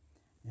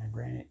 Now,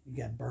 granted,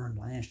 you got burned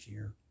last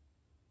year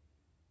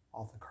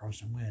off of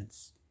Carson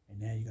Wentz, and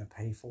now you got to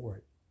pay for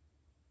it.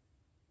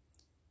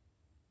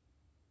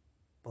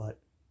 But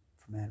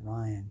for Matt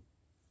Ryan,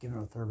 giving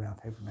up a 3rd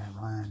round pick for Matt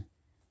Ryan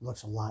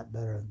looks a lot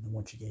better than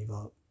what you gave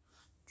up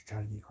to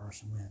try to get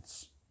Carson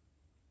Wentz.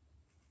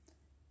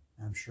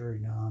 I'm sure,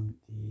 from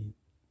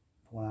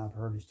what I've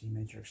heard, his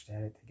teammates are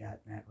ecstatic they got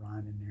Matt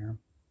Ryan in there.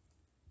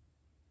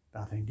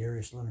 But I think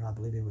I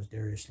believe it was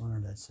Darius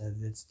Leonard that said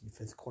it's the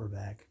 5th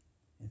quarterback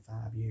in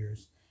 5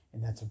 years.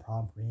 And that's a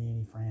problem for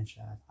any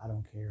franchise. I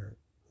don't care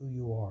who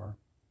you are.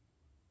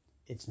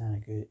 It's not a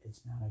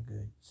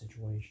good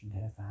situation to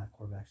have 5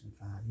 quarterbacks in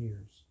 5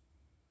 years.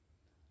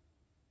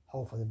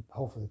 Hopefully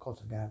the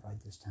Colts have got it right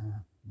this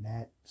time.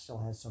 Matt still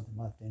has something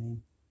left in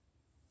him.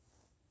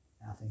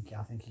 I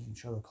think he can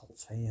show the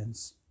Colts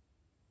fans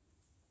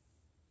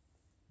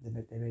they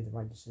made the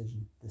right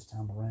decision this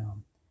time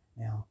around.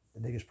 Now,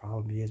 the biggest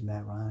problem is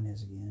Matt Ryan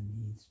is, again,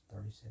 he's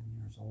 37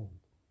 years old.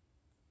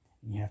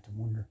 And you have to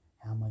wonder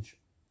how much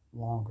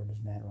longer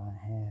does Matt Ryan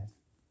have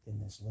in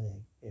this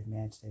league. If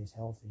Matt stays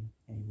healthy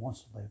and he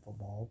wants to play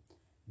football,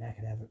 Matt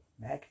could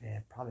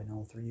have probably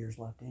another 3 years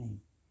left in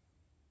him.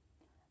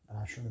 But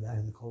I'm sure in the back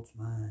of the Colts'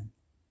 mind,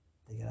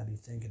 they got to be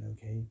thinking,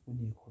 okay, we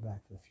need a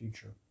quarterback for the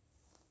future.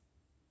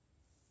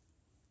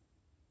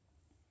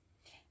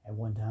 At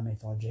one time, they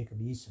thought Jacob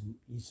Eason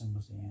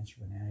was the answer,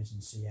 but now he's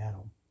in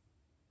Seattle.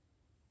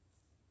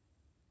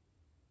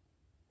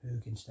 Who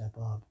can step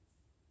up?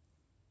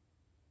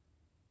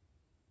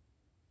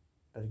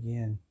 But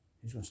again,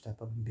 who's going to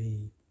step up and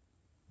be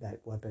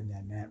that weapon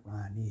that Matt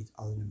Ryan needs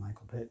other than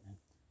Michael Pittman?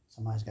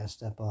 Somebody's got to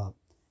step up.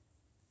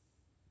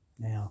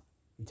 Now,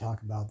 you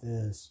talk about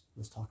this,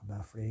 let's talk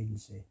about free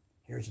agency.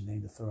 Here's a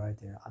name to throw out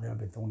there. I know I've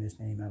been throwing this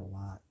name out a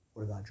lot.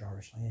 What about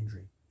Jarvis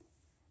Landry?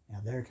 Now,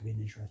 there could be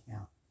an interest.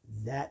 Now,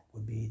 that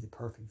would be the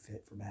perfect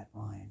fit for Matt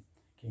Ryan.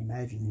 Can you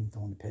imagine him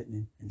throwing to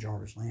Pittman and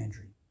Jarvis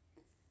Landry?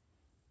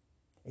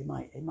 It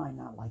might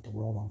not light the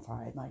world on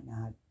fire. It might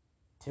not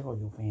tickle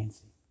your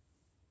fancy.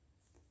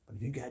 But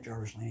if you got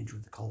Jarvis Landry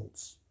with the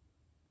Colts,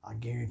 I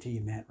guarantee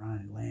you Matt Ryan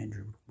and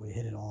Landry would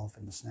hit it off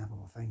in the snap of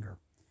a finger.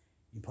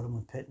 You put him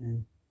with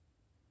Pittman.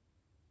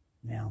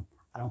 Now,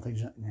 I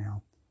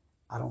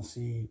don't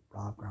see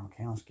Rob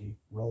Gronkowski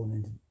rolling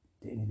into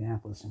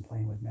Indianapolis and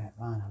playing with Matt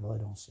Ryan. I really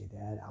don't see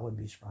that. I would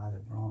be surprised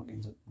if Gronk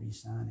ends up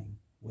re-signing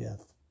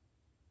with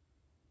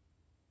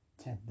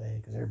Tampa Bay,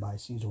 because everybody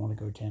seems to want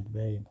to go to Tampa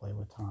Bay and play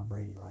with Tom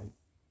Brady, right?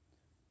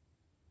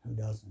 Who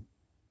doesn't?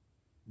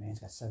 Man's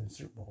got 7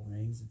 Super Bowl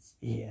rings.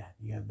 You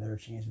got a better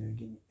chance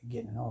maybe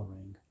getting another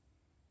ring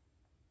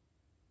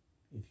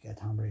if you got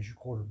Tom Brady as your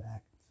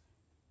quarterback.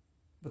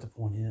 But the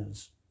point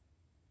is,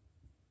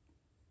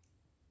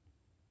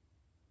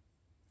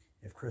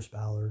 if Chris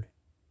Ballard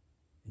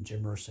and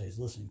Jim Irsay is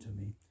listening to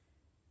me,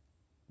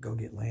 go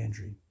get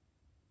Landry.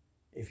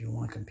 If you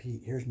want to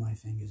compete, here's my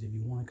thing is if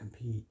you want to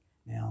compete,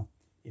 now,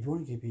 if you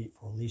want to compete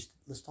for at least,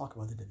 let's talk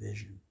about the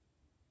division.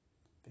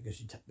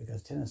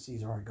 Because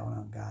Tennessee's already gone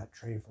out and got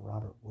traded for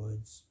Robert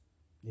Woods.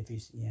 If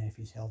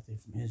he's healthy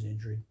from his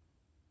injury,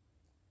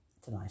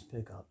 it's a nice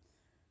pickup.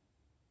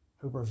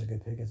 Hooper's a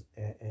good pick is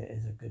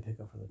a good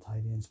pickup for the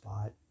tight end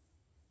spot.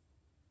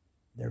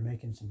 They're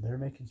making some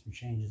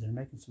changes. They're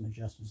making some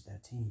adjustments to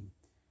that team.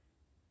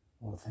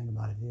 Well, the thing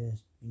about it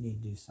is, you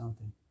need to do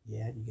something.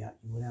 Yeah, you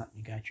went out and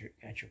you got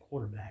your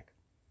quarterback,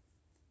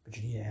 but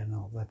you need to add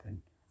another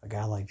weapon. A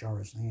guy like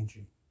Jarvis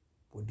Landry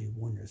would do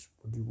wonders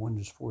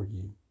for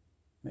you.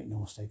 Make no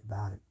mistake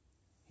about it.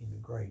 He'd be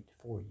great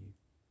for you.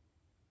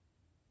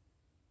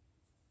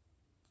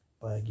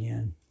 But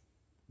again,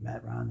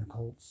 Matt Ryan, the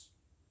Colts,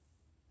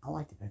 I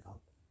like the pickup.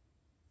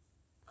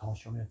 It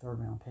cost you only a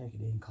 3rd round pick.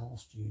 It didn't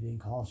cost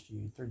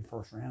you 3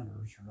 first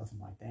rounders or nothing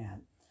like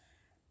that.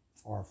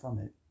 Far from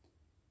it.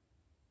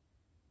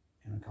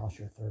 And it cost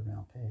you a 3rd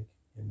round pick.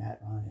 And Matt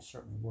Ryan is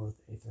certainly worth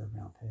a 3rd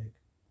round pick.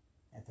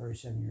 At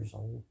 37 years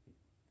old,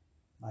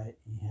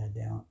 he had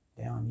a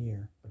down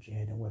year, but you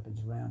had no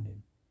weapons around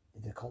him.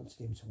 Did the Colts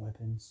give him some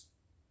weapons?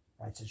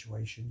 Right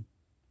situation.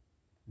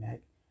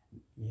 Matt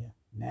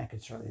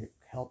could certainly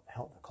help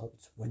the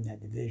Colts win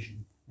that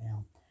division.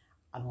 Now,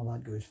 I don't know if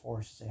I'd go as far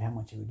as to say how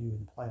much he would do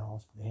in the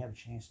playoffs, but they have a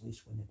chance to at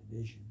least win the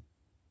division.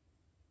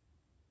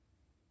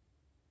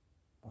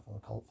 But for the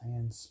Colt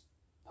fans,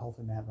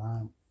 hopefully Matt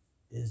Ryan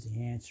is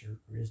the answer,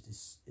 or is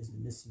the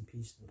missing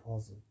piece of the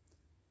puzzle.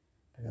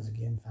 Because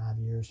again, 5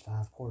 years,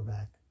 5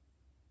 quarterback.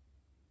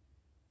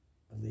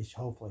 At least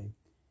hopefully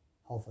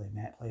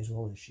Matt plays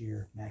well this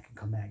year. Matt can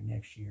come back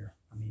next year.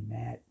 I mean,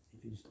 Matt,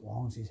 as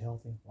long as he's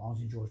healthy, as long as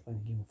he enjoys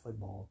playing the game of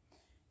football,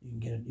 you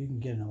can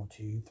get another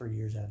 2-3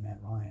 years out of Matt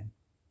Ryan.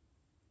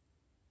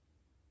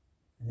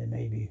 And then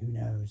maybe, who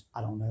knows? I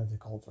don't know if the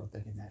Colts are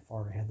thinking that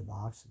far ahead of the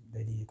box.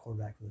 They need a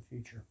quarterback for the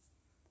future.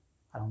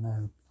 I don't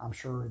know. I'm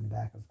sure in the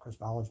back of Chris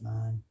Ballard's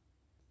mind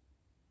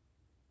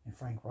and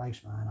Frank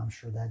Reich's mind, I'm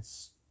sure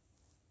that's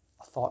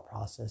a thought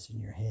process in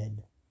your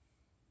head.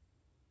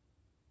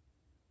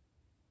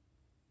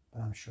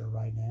 But I'm sure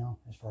right now,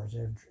 as far as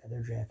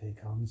their draft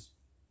pick comes,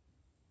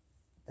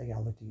 they got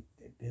to look to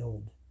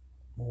build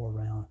more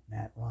around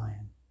Matt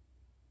Ryan.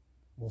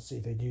 We'll see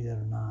if they do that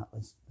or not.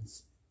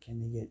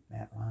 Can they get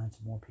Matt Ryan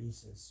some more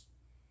pieces?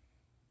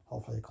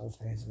 Hopefully the Colts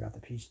fans have got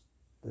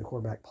the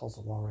quarterback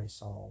puzzle already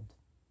solved.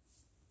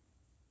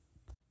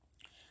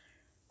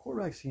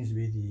 Quarterback seems to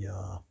be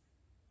the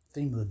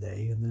theme of the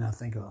day, and then I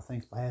think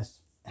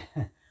last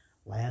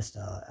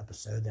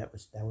episode that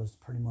was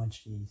pretty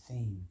much the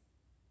theme.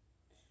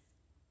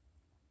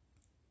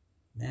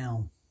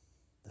 Now,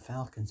 the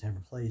Falcons have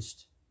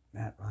replaced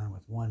Matt Ryan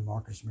with one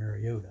Marcus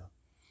Mariota,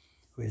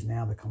 who is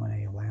now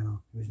becoming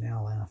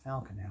Atlanta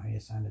Falcon now. He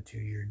has signed a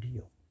 2-year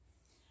deal.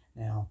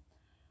 Now,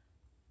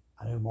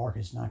 I know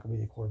Marcus is not going to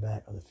be the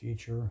quarterback of the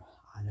future.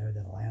 I know that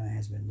Atlanta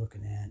has been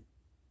looking at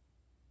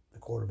the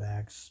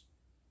quarterbacks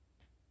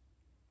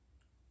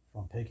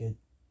from Pickett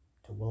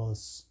to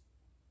Willis,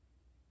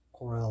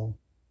 Corral.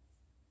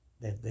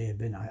 They have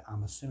been,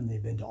 I'm assuming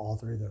they've been to all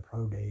 3 of their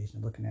pro days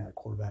and looking at a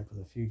quarterback for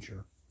the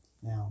future.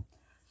 Now,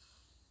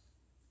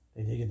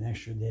 they did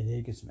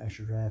get some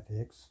extra draft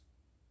picks,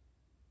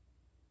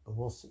 but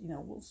we'll see.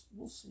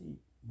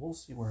 We'll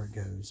see where it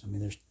goes. I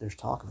mean, there's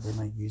talk of they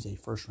might use a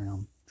 1st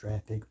round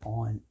draft pick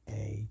on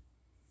a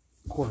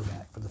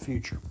quarterback for the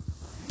future.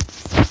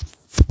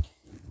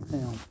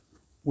 Now,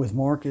 with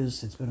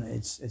Marcus, it's been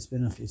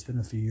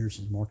a few years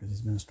since Marcus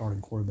has been a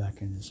starting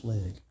quarterback in this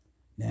league.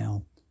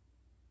 Now,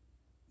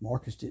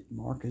 Marcus,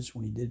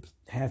 when he did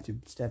have to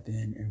step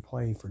in and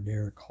play for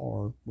Derek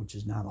Carr, which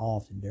is not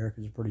often. Derek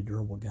is a pretty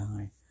durable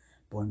guy.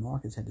 But when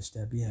Marcus had to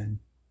step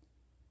in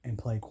and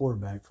play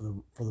quarterback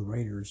for the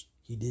Raiders,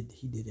 he did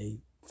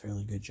a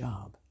fairly good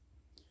job,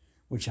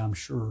 which I'm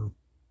sure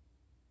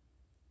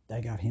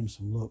that got him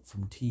some look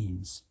from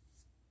teams.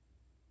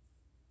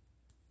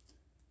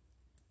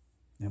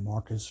 Now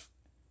Marcus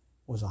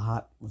was a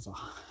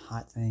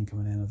hot thing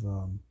coming out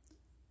of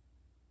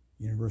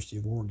University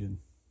of Oregon.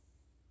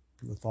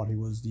 People thought he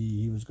was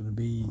going to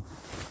be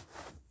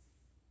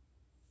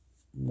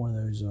one of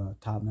those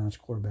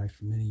top-notch quarterbacks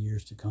for many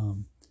years to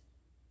come.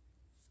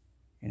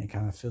 And it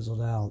kind of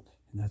fizzled out,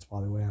 and that's why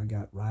the way I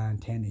got Ryan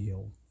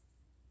Tannehill.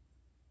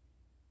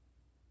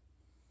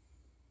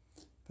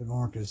 But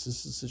Marcus,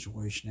 this is a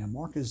situation. Now,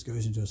 Marcus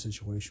goes into a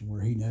situation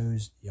where he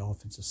knows the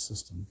offensive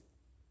system.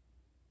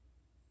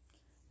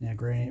 Now,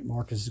 granted,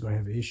 Marcus is going to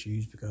have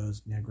issues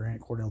because,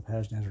 Cordell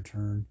Patterson has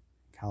returned.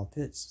 Kyle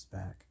Pitts is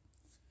back.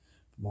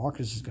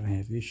 Marcus is going to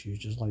have issues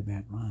just like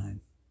Matt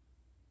Ryan.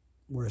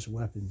 Whereas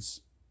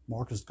weapons,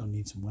 Marcus is going to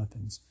need some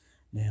weapons.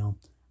 Now,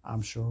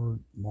 I'm sure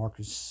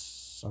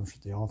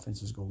the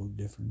offense is going to look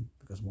different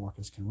because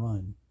Marcus can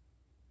run.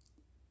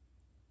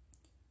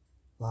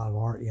 A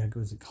lot of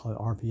goes to call it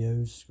RPOs.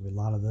 There's going to be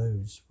a lot of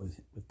those with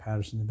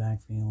Patterson in the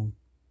backfield.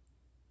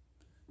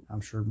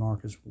 I'm sure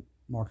Marcus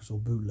will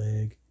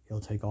bootleg. He'll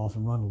take off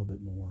and run a little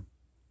bit more.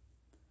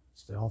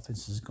 So the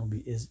offense is going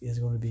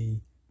to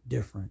be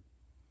different.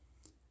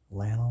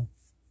 Atlanta,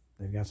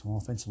 they've got some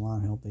offensive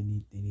line help they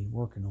need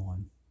working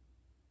on.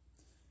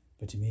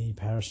 But to me,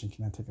 Patterson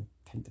cannot take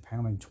the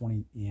pounding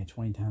 20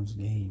 times a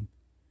game.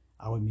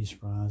 I wouldn't be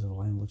surprised if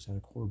Atlanta looks at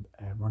a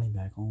running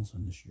back also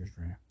in this year's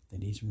draft. They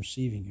need some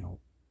receiving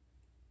help.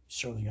 You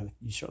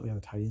certainly got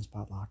the tight end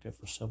spot locked up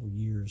for several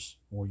years,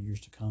 more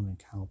years to come in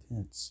Kyle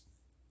Pitts.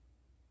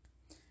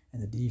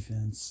 And the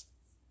defense,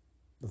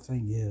 the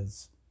thing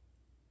is,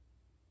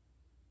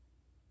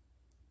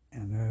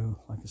 and I know,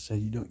 like I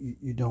said, you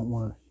don't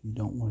want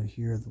to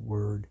hear the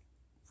word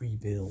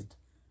rebuild.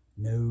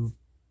 No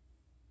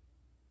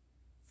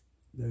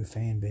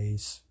fan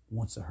base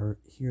wants to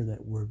hear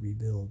that word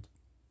rebuild.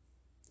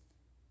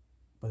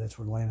 But that's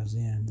what Atlanta's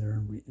in.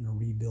 They're in a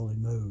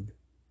rebuilding mode.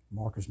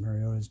 Marcus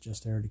Mariota is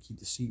just there to keep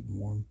the seat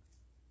warm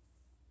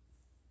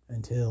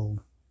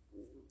until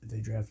if they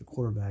draft a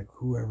quarterback,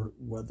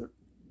 whether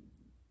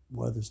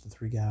it's the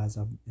three guys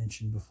I've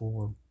mentioned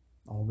before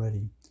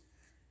already.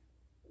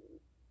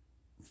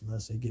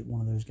 Unless they get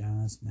one of those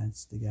guys, and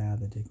that's the guy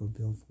that they go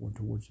build for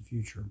towards the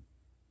future.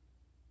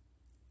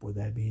 With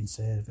that being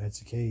said, if that's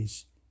the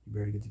case, you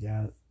better get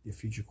the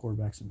future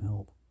quarterback some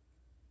help.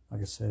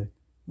 Like I said,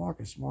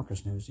 Marcus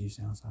knows these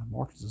downside.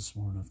 Marcus is a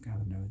smart enough guy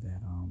to know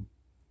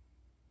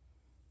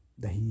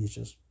that he is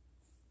just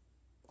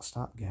a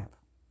stopgap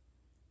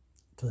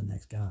to the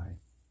next guy,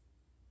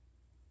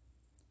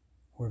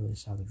 or at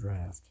least out of the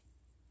draft.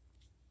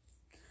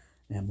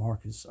 And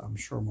I'm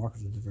sure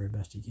Marcus will do the very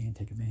best he can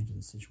take advantage of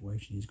the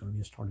situation. He's going to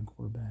be a starting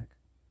quarterback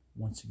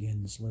once again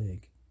in this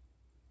league.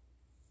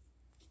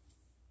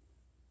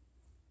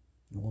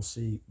 And we'll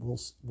see. We'll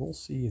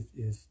see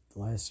if the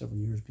last several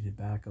years being a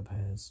backup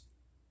has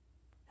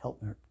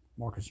helped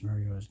Marcus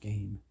Mariota's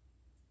game.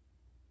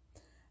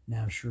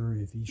 Now, I'm sure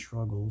if he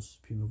struggles,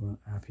 the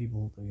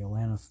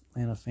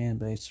Atlanta fan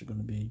base are going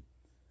to be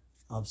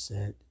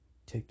upset,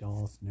 ticked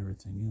off, and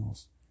everything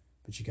else.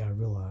 But you got to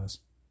realize,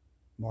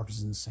 Marcus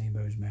is in the same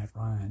boat as Matt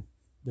Ryan.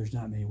 There's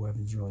not many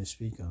weapons to really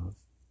speak of.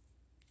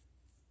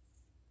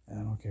 And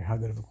I don't care how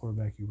good of a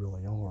quarterback you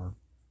really are.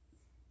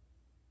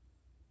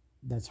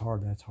 That's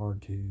hard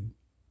to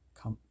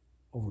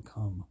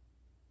overcome.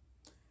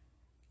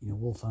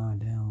 We'll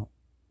find out,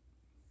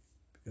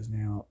 because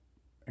now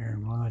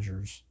Aaron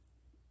Rodgers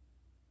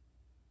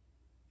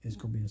is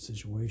going to be in a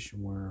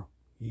situation where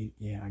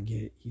I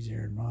get it. He's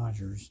Aaron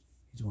Rodgers.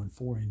 He's won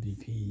 4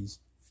 MVPs.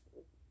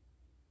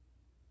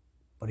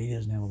 But he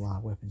doesn't have a lot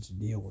of weapons to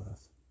deal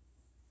with.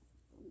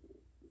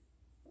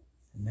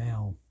 And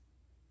now,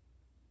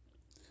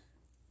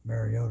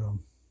 Mariota,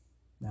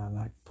 now I'm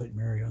not putting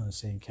Mariota in the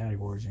same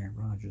category as Aaron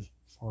Rodgers,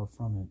 far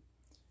from it.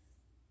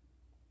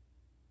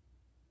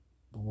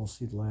 But we'll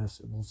see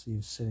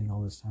if sitting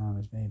all this time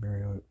has made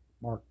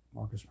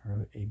Marcus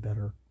Mariota a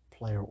better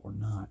player or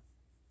not.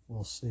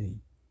 We'll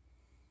see.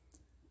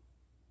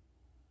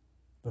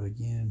 But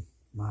again,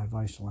 my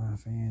advice to Atlanta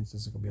fans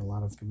is there's going to be a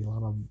lot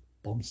of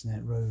bumps in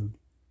that road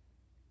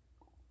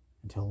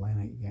until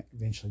Atlanta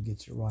eventually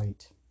gets it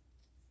right.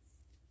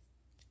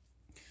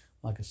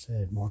 Like I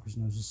said, Marcus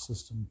knows the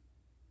system.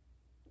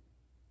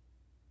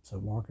 So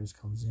Marcus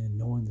comes in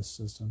knowing the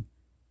system,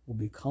 will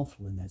be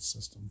comfortable in that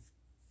system.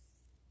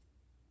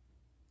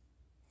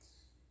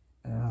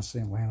 And I'm not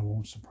saying Atlanta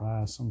won't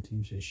surprise some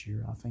teams this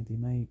year. I think they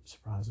may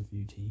surprise a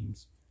few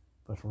teams.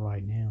 But for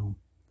right now,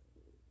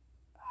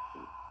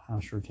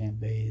 I'm sure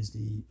Tampa Bay is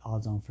the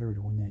odds-on favorite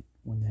to win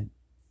that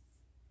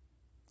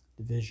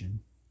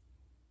division.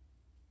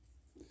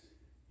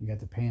 You got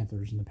the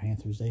Panthers, and the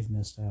Panthers, they've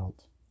missed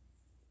out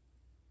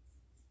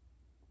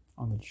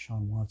on the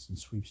Deshaun Watson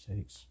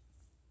sweepstakes.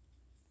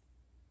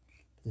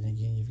 But then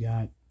again, you've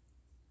got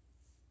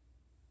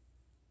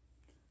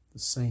the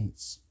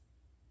Saints.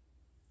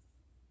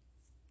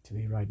 To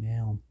me right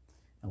now,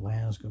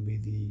 Atlanta's going to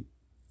be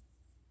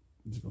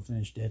just going to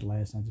finish dead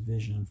last in that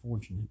division,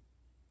 unfortunate.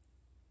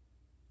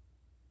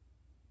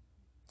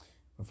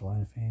 But for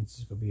Atlanta fans,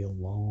 it's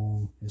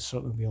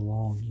certainly going to be a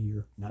long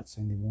year. Not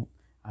saying they won't.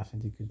 I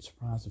think they could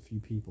surprise a few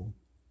people.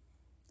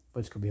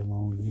 But it's going to be a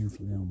long year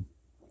for them.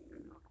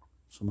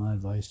 So my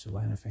advice to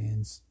Atlanta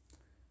fans,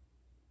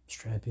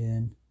 strap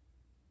in,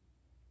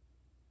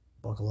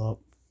 buckle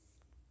up,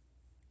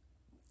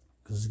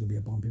 because it's going to be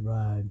a bumpy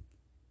ride.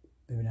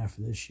 Maybe not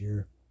for this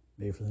year,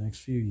 maybe for the next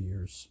few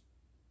years.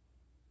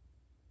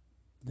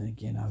 Then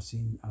again, I've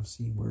seen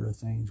weirder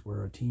things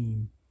where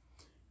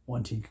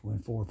one team can win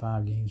 4 or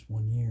 5 games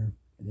one year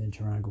and then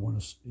turn around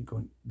and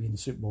go be in the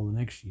Super Bowl the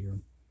next year.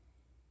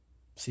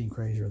 Seen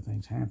crazier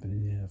things happen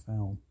in the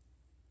NFL.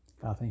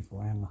 But I think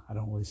for Atlanta, I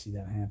don't really see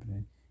that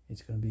happening.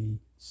 It's going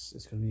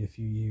to be a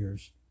few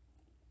years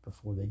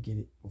before they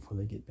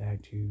get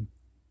back to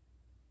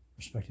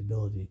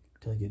respectability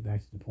until they get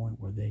back to the point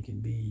where they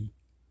can be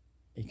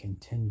a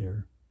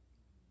contender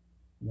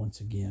once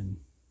again.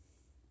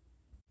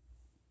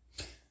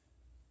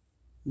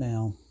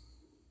 Now,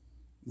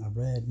 I've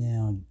read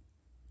now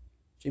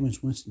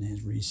Jameis Winston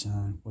has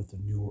re-signed with the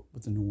New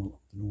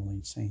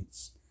Orleans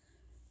Saints.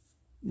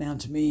 Now,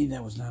 to me,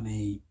 that was not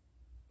a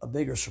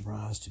bigger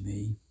surprise to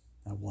me.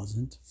 That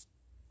wasn't.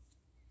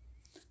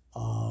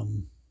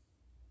 To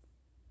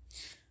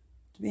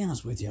be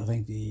honest with you, I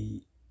think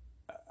the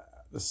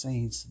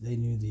Saints, they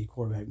knew the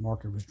quarterback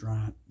market was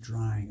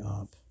drying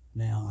up.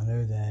 Now, I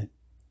know that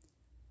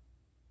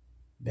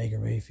Baker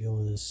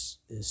Mayfield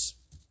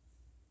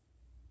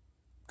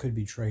could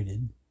be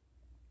traded.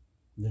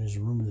 There's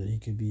a rumor that he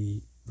could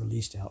be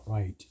released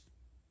outright.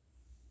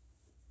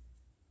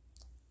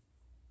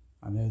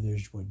 I know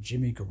there's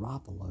Jimmy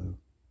Garoppolo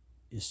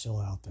is still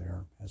out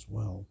there as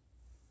well.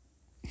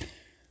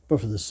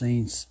 But for the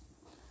Saints,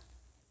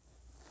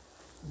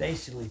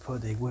 basically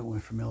they went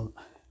with a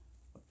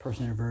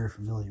person they're very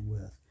familiar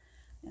with.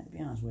 And to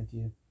be honest with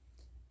you,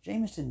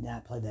 Jameis did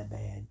not play that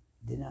bad.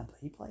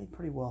 He played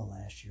pretty well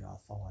last year, I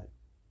thought.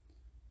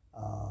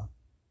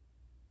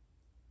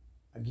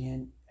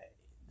 Again,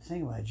 the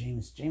thing about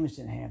Jameis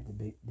didn't have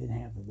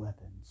the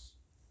weapons.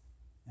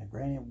 Now,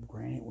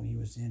 granted, when he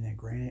was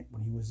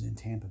in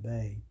Tampa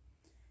Bay,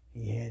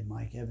 he had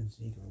Mike Evans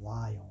that he could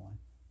rely on.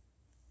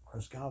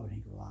 Chris Godwin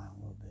he could rely on a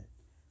little bit.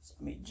 So,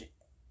 I mean,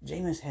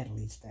 Jameis had at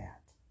least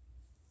that.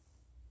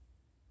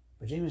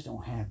 But Jameis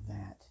don't have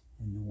that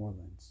in New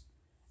Orleans.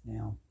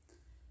 Now,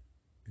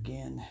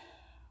 again,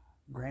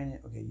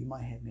 granted, okay, you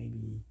might have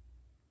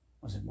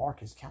was it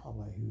Marcus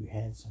Callaway who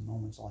had some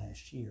moments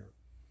last year.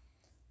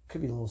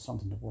 Could be a little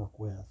something to work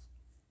with.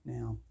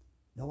 Now,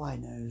 nobody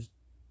knows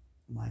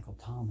Michael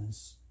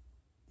Thomas,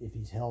 if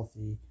he's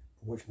healthy,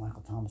 or which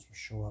Michael Thomas will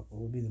show up. It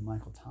will be the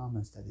Michael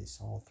Thomas that they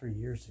saw 3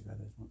 years ago. That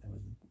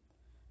was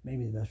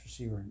maybe the best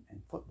receiver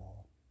in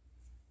football.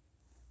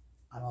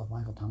 I don't know if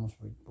Michael Thomas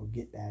will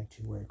get back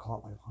to where he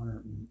caught like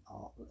 100 and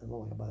it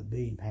looked like about 1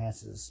 billion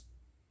passes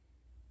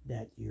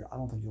that year. I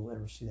don't think you'll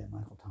ever see that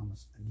Michael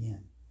Thomas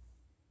again.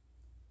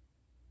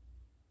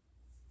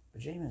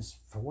 But Jameis,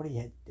 for what he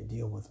had to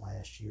deal with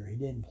last year, he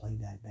didn't play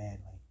that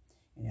badly.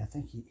 And I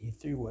think he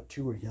threw,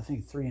 3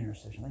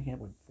 interceptions. I think he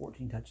had,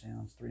 14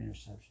 touchdowns, 3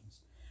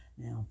 interceptions.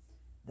 Now,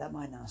 that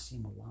might not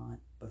seem a lot,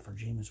 but for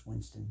Jameis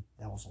Winston,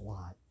 that was a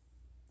lot.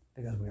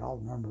 Because we all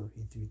remember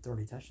he threw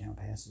 30 touchdown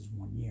passes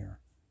 1 year,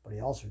 but he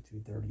also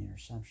threw 30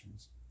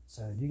 interceptions.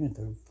 So if you can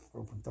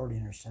throw from 30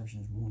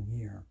 interceptions 1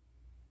 year,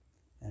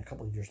 and a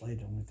couple of years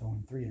later only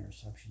throwing 3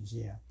 interceptions,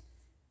 yeah,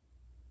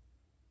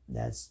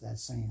 that's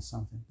saying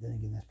something. Then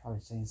again, that's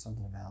probably saying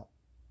something about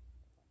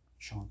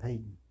Sean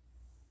Payton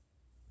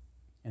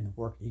and the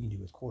work he can do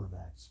with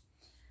quarterbacks.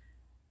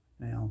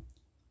 Now,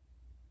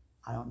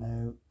 I don't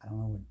know.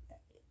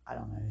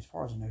 As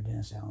far as I know,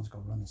 Dennis Allen's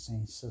going to run the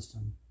same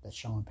system that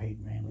Sean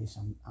Payton ran. At least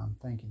I'm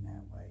thinking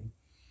that way.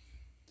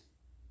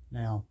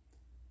 Now,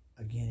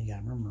 again, you got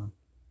to remember,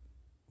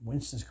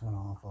 Winston's coming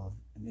off of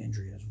an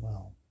injury as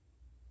well.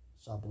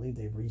 So I believe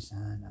they've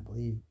re-signed. I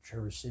believe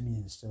Trevor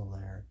Siemian is still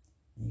there.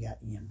 And you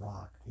got Ian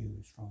Brock,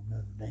 who's from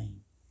Notre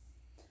Dame.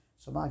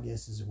 So my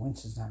guess is if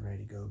Winston's not ready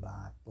to go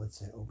by, let's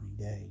say, opening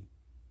day,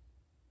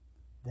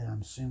 then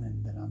I'm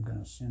going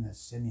to assume that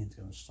Simeon's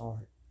going to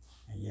start.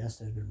 And yes,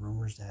 there's been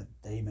rumors that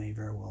they may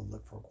very well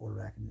look for a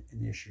quarterback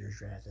in this year's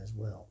draft as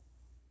well.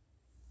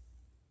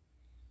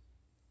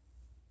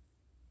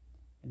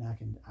 And I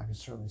can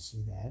certainly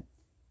see that.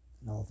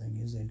 Another thing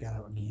is they've got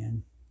to,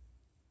 again,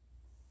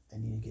 they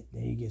need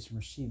to get some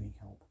receiving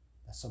help.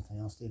 That's something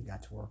else they've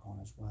got to work on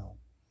as well.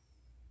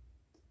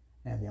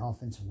 Now the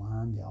offensive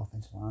line,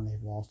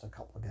 they've lost a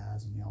couple of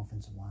guys in the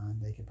offensive line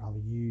they could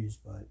probably use,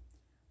 but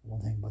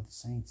one thing about the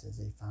Saints is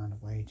they find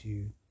a way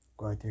to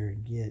go out there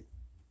and get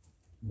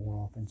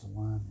more offensive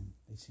linemen.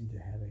 They seem to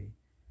have a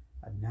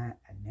knack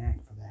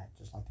for that,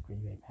 just like the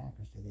Green Bay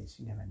Packers do. They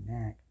seem to have a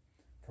knack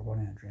for going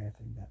out and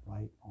drafting that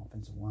right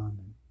offensive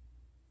lineman.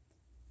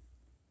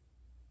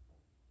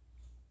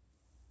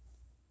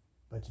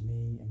 But to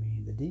me, I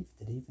mean, the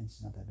defense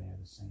is not that bad of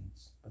the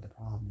Saints. But the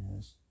problem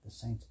is the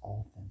Saints'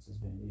 offense has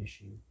been an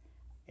issue.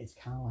 It's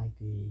kind of like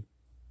the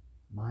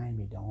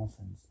Miami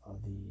Dolphins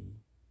of the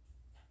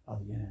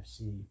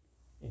NFC,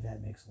 if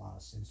that makes a lot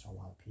of sense to a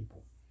lot of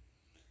people.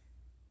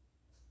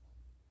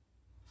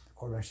 The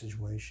quarterback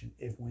situation,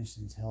 if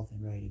Winston's healthy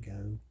and ready to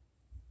go,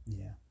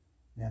 yeah.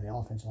 Now the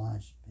offensive line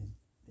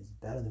is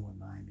better than what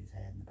Miami's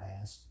had in the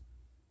past,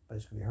 but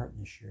it's going to be hurting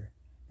this year.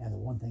 Now the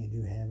one thing they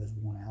do have is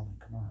one Alvin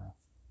Kamara.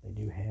 They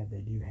do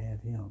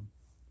have him.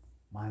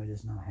 Miami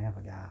does not have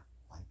a guy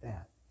like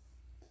that.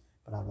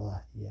 But I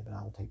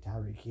will take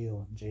Tyreek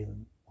Hill and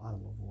Jalen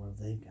Waddle over whatever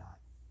they've got.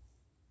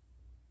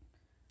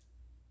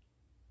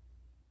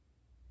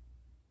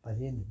 By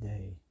the end of the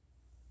day,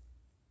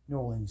 New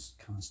Orleans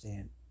kind of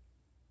stand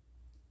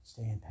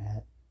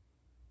pat.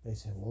 They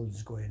said, well, we'll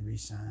just go ahead and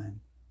re-sign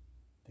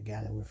the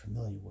guy that we're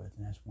familiar with,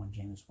 and that's one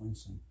Jameis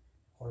Winston.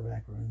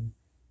 Quarterback room,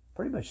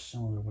 pretty much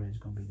similar to what it's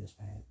going to be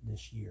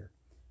this year.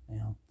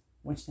 Now,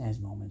 Winston has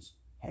moments.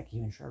 Heck,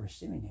 even Trevor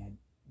Siemian had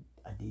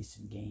a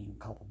decent game,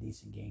 a couple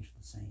decent games for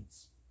the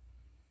Saints.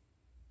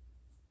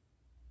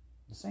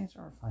 The Saints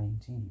are a fighting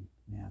team.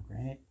 Now,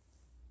 granted,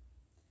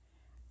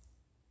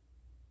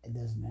 it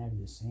doesn't matter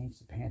the Saints,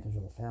 the Panthers,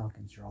 or the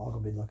Falcons. You're all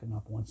going to be looking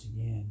up once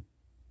again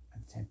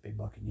at the Tampa Bay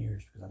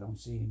Buccaneers because I don't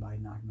see anybody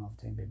knocking off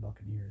the Tampa Bay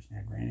Buccaneers.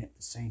 Now, granted,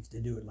 the Saints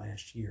did do it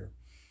last year.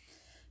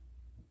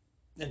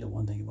 And the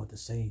one thing about the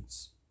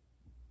Saints,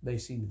 they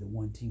seem to be the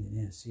one team in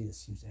the NFC that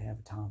seems to have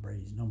a Tom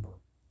Brady's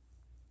number.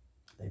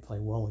 They play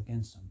well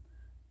against them.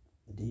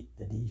 The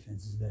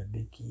defense has been a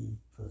big key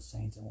for the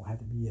Saints and will have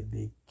to be a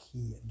big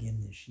key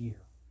again this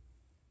year.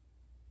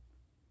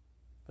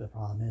 But the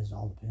problem is, it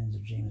all depends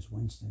if Jameis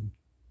Winston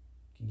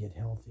can get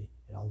healthy.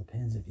 It all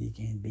depends if he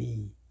can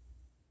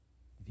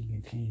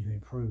continue to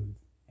improve,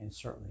 and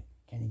certainly,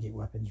 can he get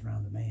weapons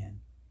around the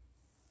man?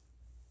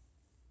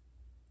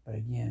 But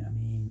again, I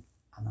mean,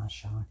 I'm not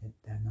shocked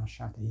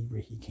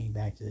that he came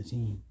back to the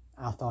team.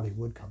 I thought he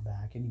would come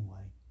back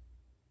anyway.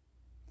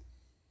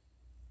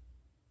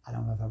 I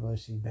don't know if I've really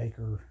seen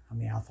Baker. I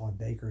mean, I thought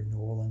Baker in New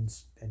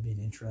Orleans, that'd be an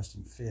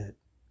interesting fit.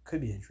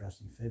 Could be an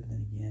interesting fit, but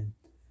then again,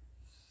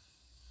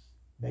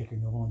 Baker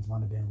in New Orleans might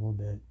have been a little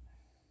bit,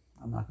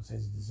 I'm not going to say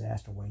it's a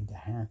disaster waiting to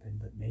happen,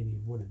 but maybe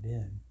it would have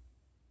been.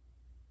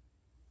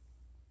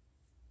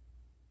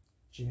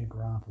 Jimmy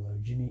Garoppolo,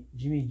 Jimmy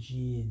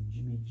G in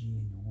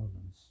New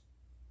Orleans.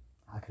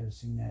 I could have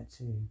seen that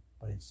too,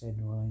 but instead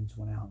New Orleans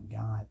went out and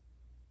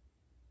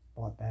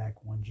bought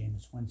back one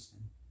Jameis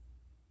Winston.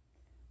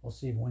 We'll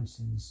see if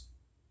Winston's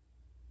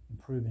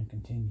improvement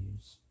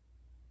continues.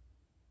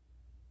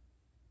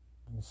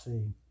 We'll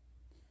see.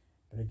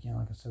 But again,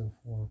 like I said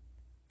before,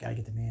 got to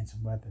get the man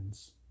some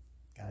weapons.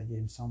 Got to get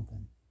him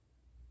something.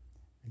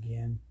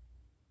 Again,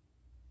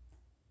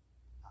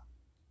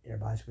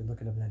 everybody's going to be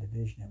looking up in that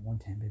division at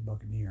 110 Big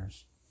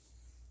Buccaneers.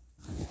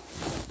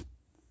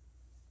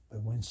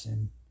 But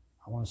Winston,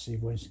 I want to see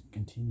if Winston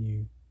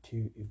continue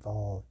to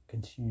evolve,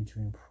 continue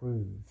to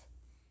improve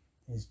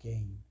his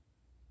game.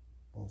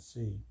 We'll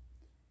see.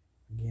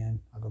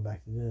 Again, I'll go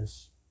back to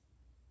this.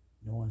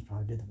 New Orleans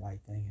probably did the right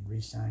thing and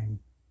re-signed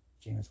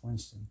Jameis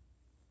Winston.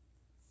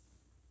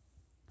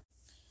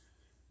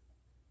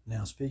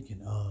 Now,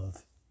 speaking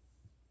of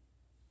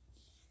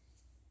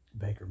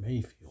Baker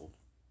Mayfield,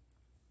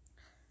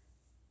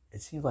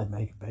 it seems like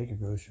Baker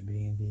goes from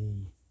being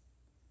the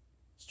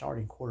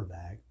starting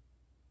quarterback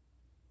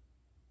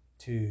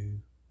to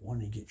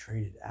wanting to get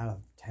traded out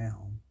of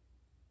town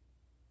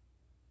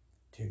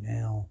to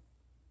now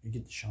you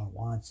get Deshaun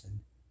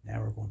Watson. Now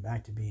we're going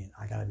back to being,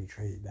 I got to be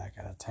traded back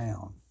out of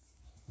town.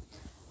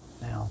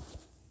 Now,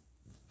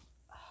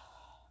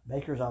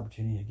 Baker's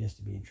opportunity, I guess,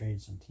 to being traded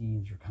to some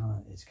teams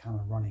is kind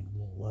of running a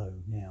little low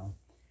now.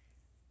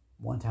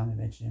 One time they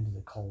mentioned him to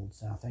the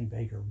Colts, and I think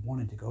Baker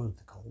wanted to go to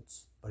the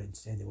Colts, but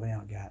instead they went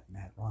out and got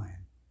Matt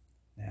Ryan.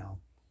 Now,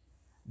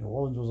 New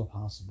Orleans was a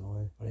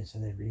possibility, but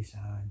instead they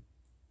re-signed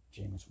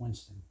Jameis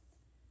Winston.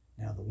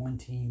 Now, the one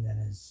team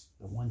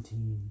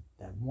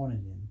that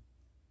wanted him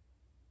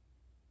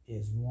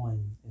is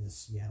the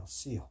Seattle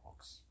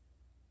Seahawks.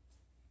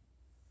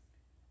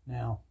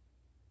 Now,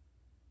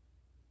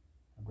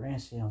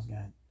 Grand Seattle's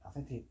got,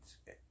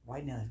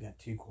 right now they've got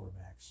two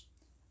quarterbacks.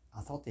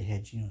 I thought they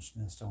had Geno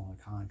Smith still on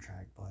a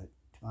contract, but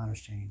to my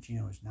understanding,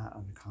 Geno is not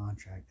under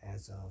contract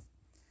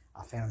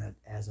I found that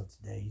as of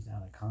today, he's not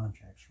under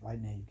contract. So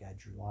right now you've got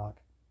Drew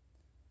Lock.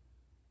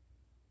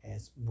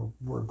 As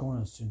we're going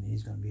to assume that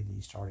he's going to be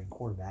the starting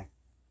quarterback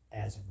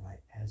as of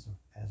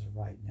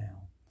right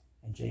now.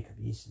 And Jacob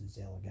Eason is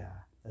the other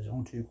guy. There's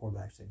only two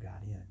quarterbacks that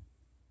got in.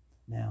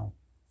 Now,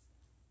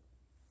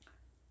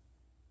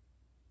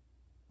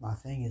 my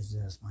thing is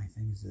this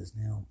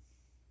now.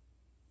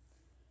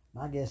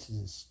 My guess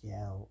is that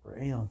Seattle or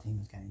any other team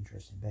that's got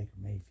interest in Baker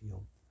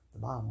Mayfield. The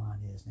bottom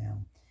line is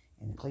now,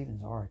 and the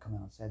Cleveland's already come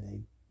out and said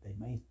they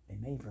may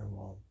very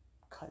well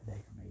cut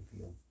Baker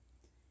Mayfield.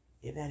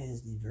 If that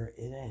is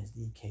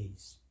the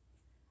case,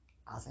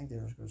 I think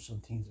there's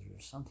some teams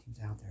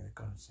out there that are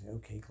going to say,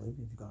 okay, Cleveland,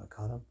 if you're going to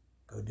cut him,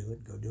 go do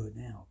it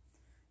now,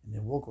 and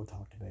then we'll go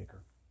talk to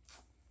Baker.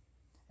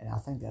 And I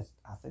think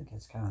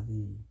that's kind of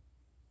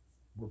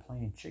we're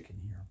playing chicken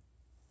here.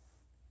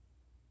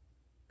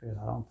 Because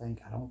I don't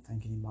think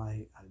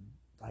anybody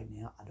right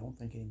now. I don't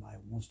think anybody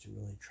wants to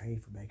really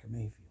trade for Baker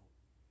Mayfield.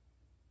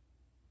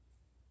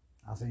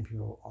 I think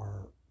people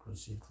are going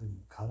to see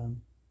Cleveland cut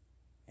him,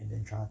 and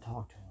then try to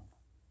talk to him.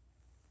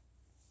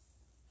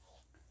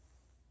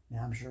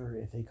 Now I'm sure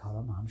if they cut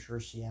him, I'm sure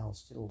Seattle's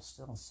still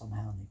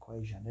somehow in the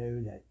equation. I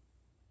know that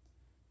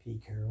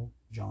Pete Carroll,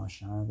 John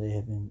Schneider, they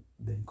have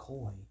been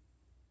coy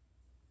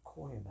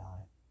about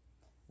it.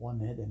 One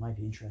minute they might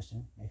be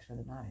interested, next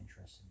minute they're not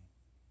interested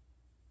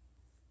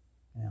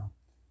in. Now,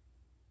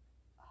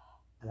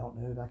 I don't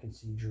know if I can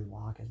see Drew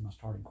Lock as my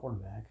starting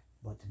quarterback,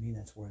 but to me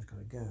that's where it's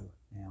going to go.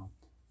 Now,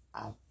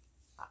 I'd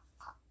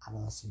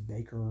rather see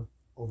Baker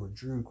over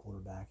Drew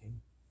quarterbacking,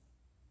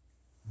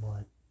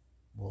 but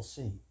we'll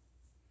see.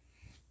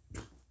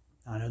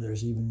 I know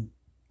there's even,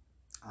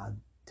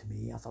 to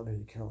me, I thought maybe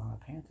the Carolina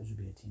Panthers would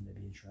be a team that'd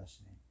be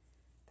interested in.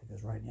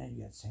 Because right now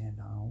you got Sam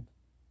Donald,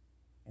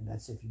 and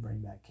that's if you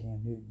bring back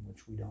Cam Newton,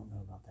 which we don't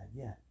know about that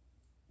yet.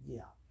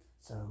 Yeah.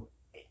 So,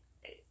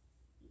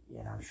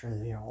 yeah, I'm sure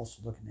they are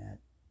also looking at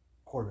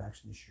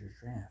quarterbacks in this year's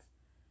draft.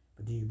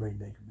 But do you bring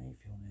Baker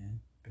Mayfield in?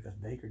 Because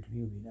Baker, to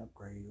me, would be an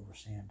upgrade over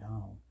Sam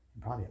Donald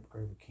and probably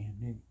upgrade over Cam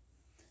Newton.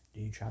 Do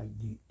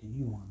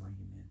you want to bring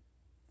him in?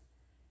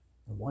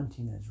 The one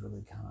team that's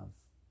really kind of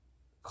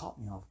caught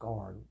me off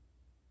guard,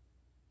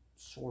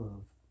 sort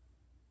of,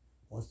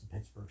 was the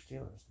Pittsburgh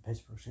Steelers. The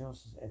Pittsburgh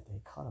Steelers, if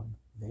they cut him,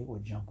 they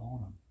would jump on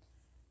him.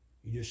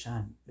 You just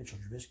signed Mitchell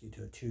Trubisky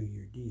to a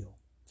 2-year deal.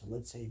 So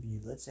let's say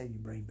you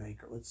bring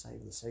Baker. Let's say,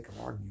 for the sake of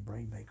argument, you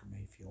bring Baker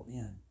Mayfield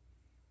in.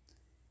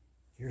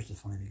 Here's the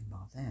funny thing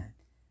about that: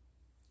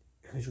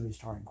 who's going to be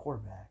starting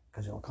quarterback?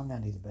 Because it'll come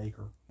down to either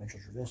Baker, Mitchell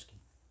Trubisky.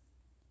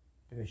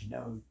 Because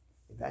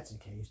if that's the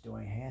case,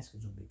 Dwayne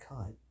Haskins will be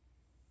cut,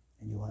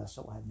 and you'll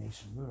still have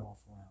Mason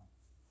Rudolph around.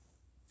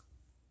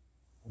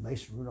 Well,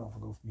 Mason Rudolph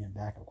will go from being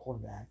backup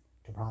quarterback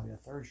to probably a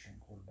third-string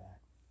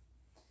quarterback.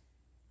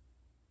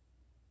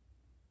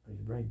 But if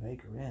you bring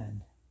Baker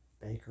in,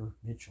 Baker,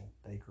 Mitchell.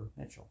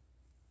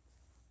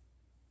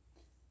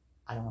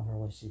 I don't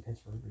really see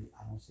Pittsburgh.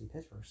 I don't see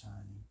Pittsburgh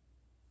signing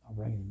or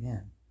bringing him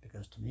in,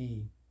 because to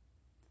me,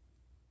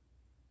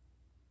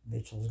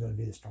 Mitchell's going to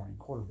be the starting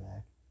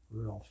quarterback.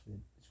 Rudolph's going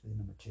to be the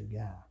number 2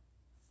 guy.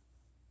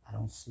 I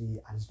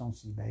just don't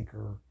see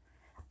Baker.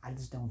 I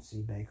just don't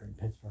see Baker in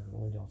Pittsburgh. I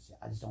really don't see.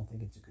 I just don't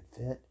think it's a good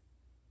fit.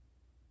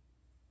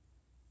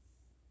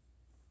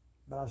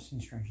 But I've seen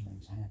strange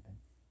things happen.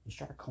 You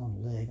start calling a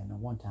leg. I know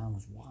one time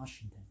was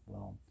Washington.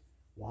 Well,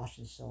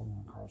 Washington's selling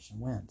on Carson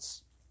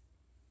Wentz.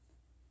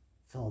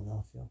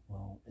 Philadelphia.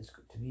 Well,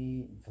 to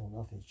me, in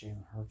Philadelphia, it's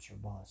Jalen Hurts or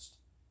bust.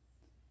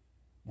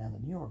 Now, the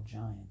New York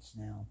Giants.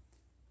 Now,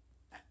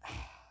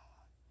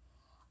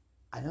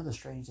 I know the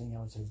strange thing I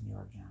would say is New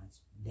York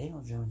Giants.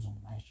 Daniel Jones on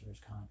last year's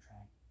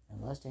contract.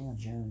 Unless Daniel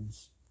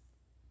Jones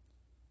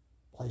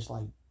plays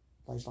like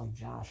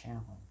Josh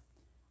Allen,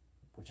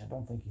 which I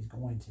don't think he's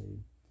going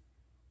to,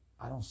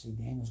 I don't see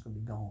Daniel's going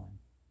to be going.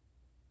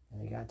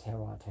 And they got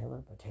Taylor,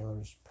 but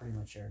Taylor's pretty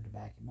much there to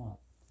back him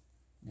up.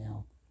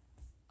 Now,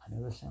 I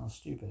know this sounds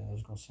stupid. I know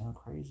it's going to sound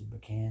crazy,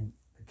 but can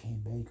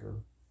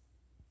Baker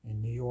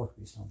in New York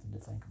be something to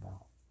think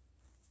about?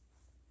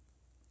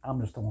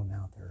 I'm just throwing it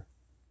out there.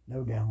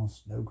 No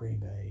Dallas, no Green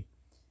Bay.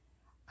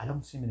 I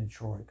don't see him in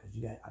Detroit because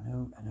I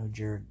know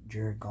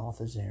Jared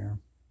Goff is there,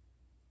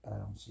 but I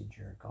don't see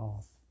Jared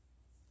Goff.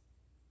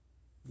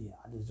 Yeah,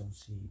 I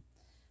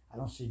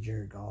don't see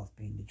Jared Goff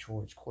being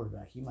Detroit's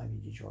quarterback. He might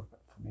be Detroit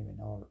for maybe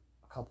a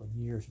couple of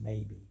years,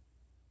 maybe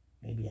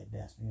at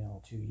best, maybe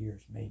another 2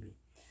 years, maybe.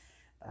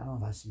 But I don't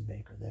know if I see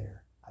Baker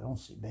there. I don't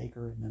see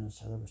Baker in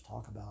Minnesota. Was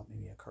talk about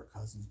maybe a Kirk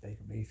Cousins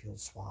Baker Mayfield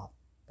swap,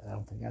 but I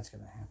don't think that's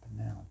going to happen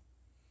now.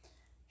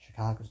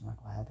 Chicago's not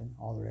going to happen.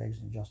 All their eggs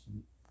in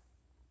Justin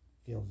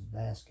Fields'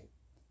 basket.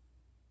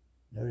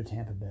 No to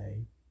Tampa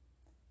Bay,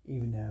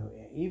 even though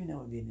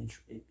it'd be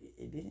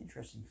an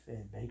interesting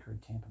fit, Baker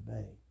and Tampa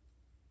Bay.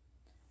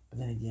 But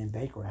then again,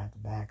 Baker would have to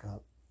back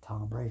up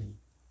Tom Brady.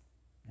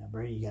 Now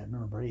Brady, you got to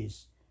remember,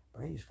 Brady's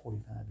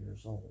 45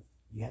 years old.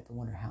 You have to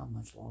wonder how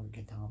much longer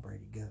can Tom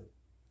Brady go.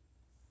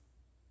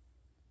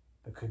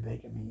 But could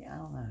Baker? I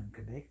don't know.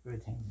 Could Baker go to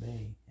Tampa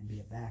Bay and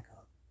be a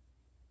backup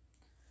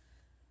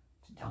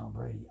to Tom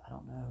Brady? I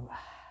don't know.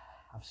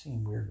 I've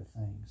seen weirder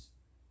things.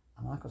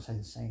 I'm not going to say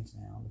the Saints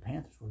now. The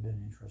Panthers would have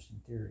been an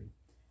interesting theory.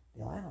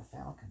 The Atlanta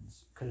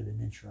Falcons could have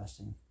been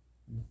interesting.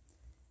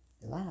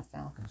 The Atlanta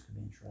Falcons could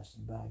be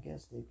interesting, but I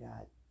guess they've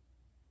got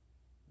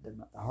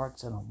the heart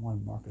set on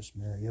one Marcus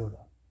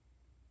Mariota.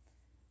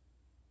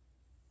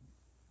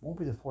 Won't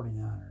be the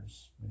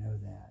 49ers. We know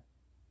that.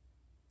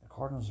 The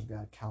Cardinals have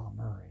got Kyler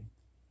Murray.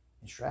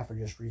 And Stafford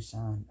just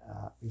re-signed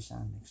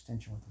an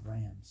extension with the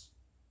Rams.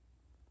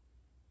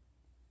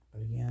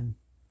 But again,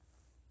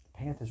 the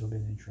Panthers would be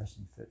an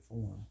interesting fit for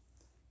him.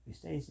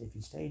 If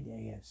he stayed in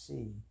the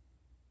AFC,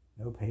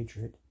 no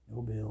Patriot,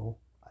 no Bill.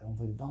 I don't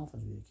think the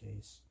Dolphins would be the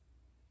case.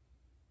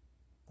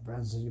 The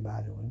Browns said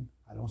goodbye to him.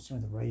 I don't see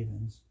him with the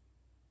Ravens.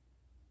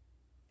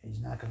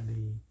 He's not going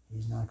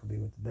to be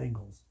with the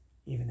Bengals.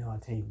 Even though I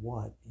tell you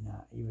what,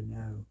 even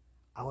though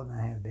I would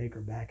not have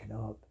Baker backing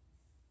up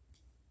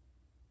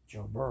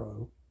Joe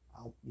Burrow,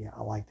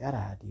 I like that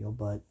idea,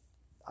 but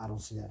I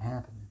don't see that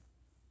happening.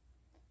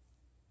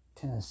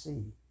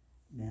 Tennessee.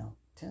 Now,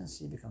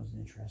 Tennessee becomes an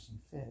interesting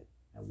fit.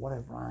 Now, what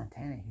if Ryan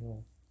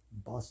Tannehill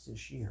busts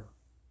this year,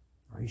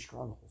 or he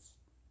struggles?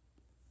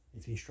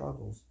 If he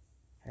struggles,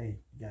 hey,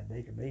 you got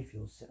Baker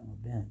Mayfield sitting on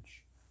the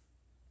bench.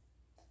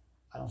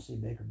 I don't see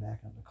Baker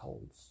backing up the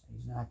Colts.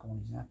 He's not going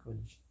to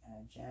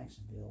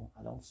Jacksonville.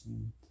 I don't see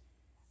him.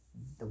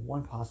 The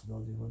one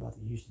possibility, what about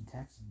the Houston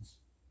Texans?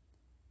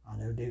 I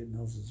know David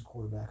Mills is the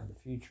quarterback of the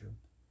future.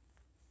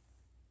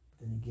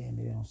 But then again,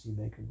 maybe I don't see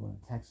Baker going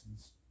to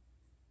Texans.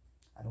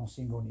 I don't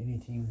see him going to any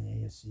team in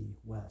the AFC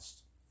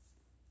West.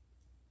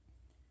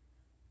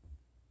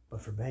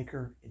 But for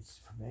Baker,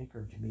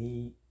 to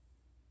me,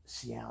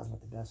 Seattle's not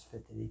the best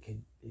fit that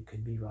it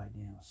could be right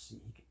now. He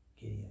could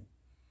get in.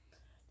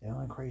 The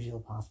only crazy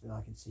little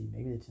possibility I can see,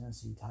 maybe the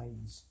Tennessee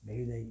Titans,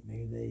 maybe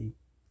they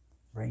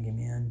bring him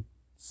in,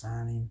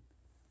 sign him,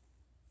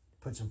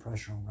 put some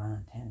pressure on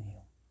Ryan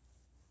Tannehill.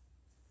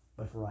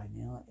 But for right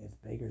now,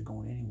 if Baker's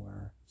going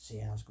anywhere,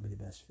 Seattle's going to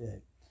be the best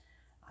fit.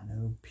 I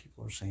know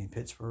people are saying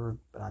Pittsburgh,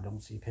 but I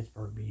don't see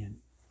Pittsburgh being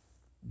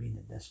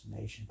the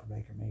destination for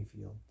Baker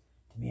Mayfield.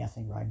 To me, I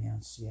think right now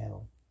it's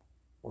Seattle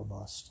or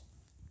bust.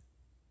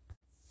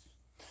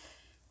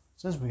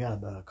 Since we got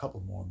about a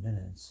couple more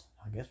minutes,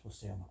 I guess we'll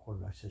stay on the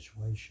quarterback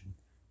situation.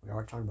 We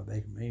are talking about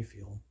Baker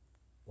Mayfield.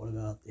 What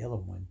about the other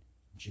one,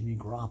 Jimmy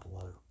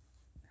Garoppolo?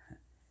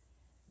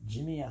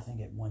 Jimmy, I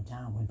think at one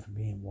time went from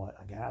being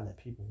a guy that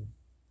people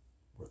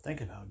were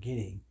thinking about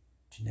getting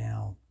to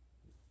now,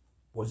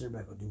 what's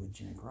everybody going to do with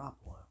Jimmy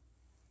Garoppolo?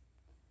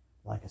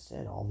 Like I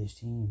said, all these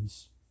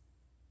teams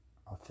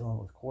are filling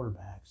with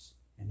quarterbacks,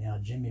 and now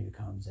Jimmy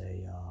becomes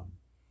an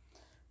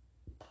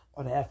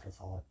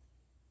afterthought.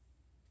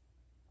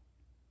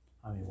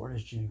 I mean, where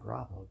does Jimmy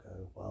Garoppolo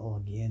go?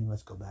 Well, again,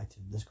 let's go back to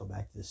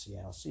the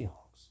Seattle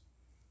Seahawks.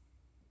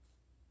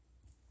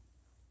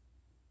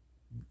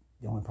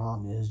 The only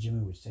problem is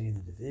Jimmy would stay in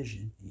the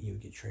division and he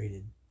would get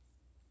traded.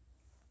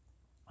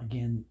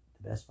 Again,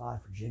 the best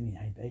spot for Jimmy and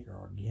Hank Baker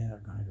are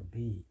going to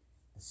be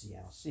the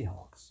Seattle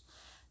Seahawks.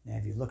 Now,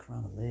 if you look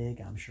around the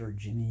league, I'm sure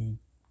Jimmy,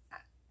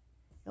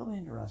 it'll be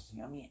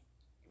interesting. I mean,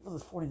 for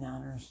the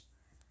 49ers,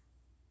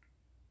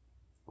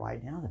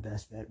 right now the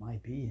best bet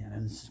might be, I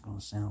know this is going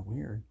to sound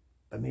weird,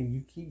 but maybe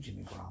you keep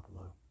Jimmy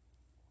Garoppolo.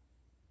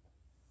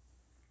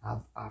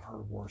 I've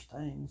heard worse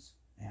things.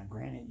 Now,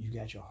 granted, you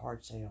got your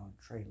heart set on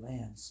Trey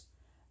Lance,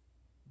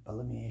 but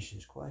let me ask you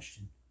this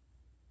question.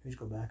 Who's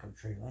going to back up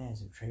Trey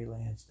Lance? If Trey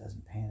Lance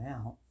doesn't pan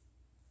out,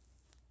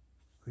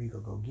 who are you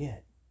going to go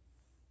get?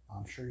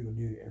 I'm sure you're going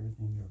to do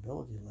everything in your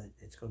ability to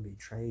it's going to be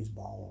Trey's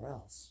ball or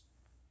else.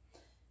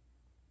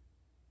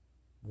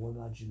 What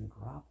about Jimmy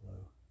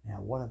Garoppolo?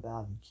 Now, what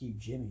about you keep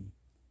Jimmy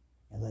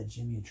and let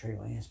Jimmy and Trey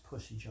Lance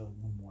push each other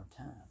one more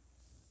time?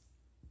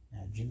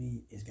 Now,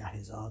 Jimmy has got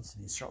his ups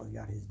and he's certainly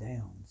got his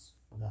downs,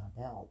 without a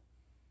doubt.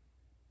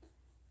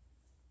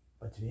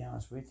 But to be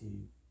honest with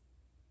you,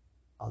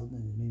 other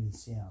than maybe the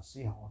Seattle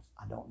Seahawks,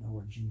 I don't know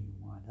where Jimmy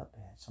would wind up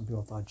at. Some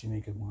people thought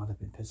Jimmy could wind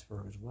up in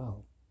Pittsburgh as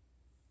well.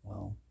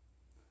 Well,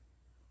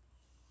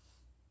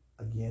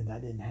 again,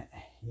 that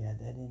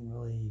didn't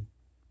really,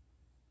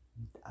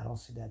 I don't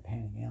see that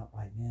panning out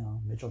right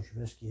now. Mitchell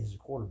Trubisky is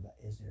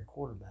their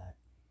quarterback.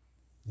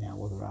 Now,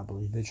 whether I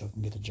believe Mitchell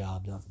can get the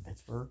job done for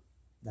Pittsburgh,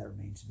 that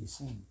remains to be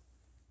seen.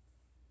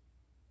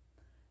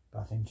 But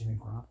I think Jimmy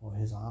Garoppolo,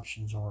 his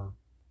options are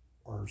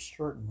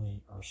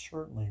certainly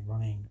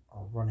running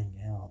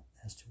out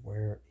as to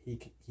where he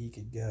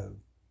could go.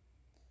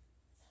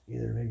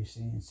 Either maybe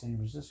staying in San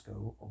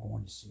Francisco or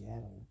going to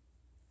Seattle.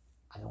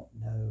 I don't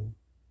know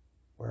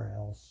where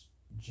else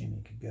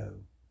Jimmy could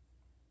go.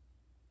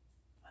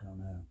 I don't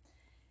know.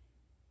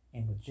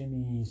 And with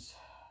Jimmy's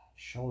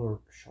shoulder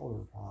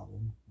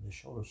problem, the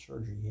shoulder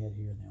surgery he had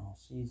here in the off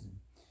season,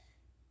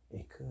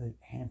 it could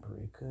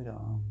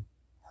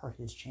hurt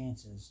his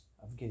chances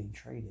of getting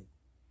traded.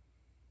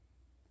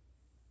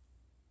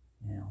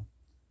 Now,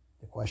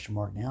 the question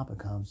mark now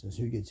becomes is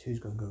who's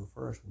going to go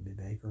first? Will it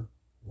be Baker?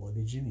 Will it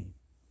be Jimmy?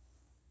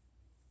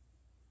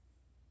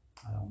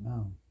 I don't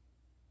know.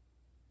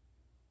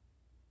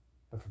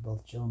 But for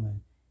both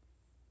gentlemen,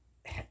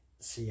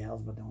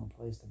 Seattle's about the only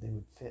place that they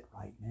would fit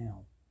right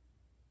now.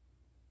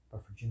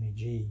 But for Jimmy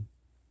G,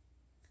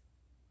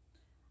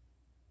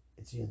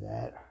 it's either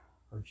that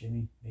or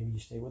Jimmy, maybe you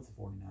stay with the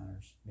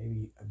 49ers.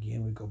 Maybe,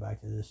 again, we go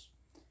back to this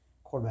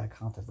quarterback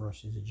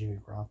controversy of Jimmy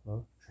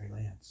Garoppolo, Trey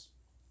Lance.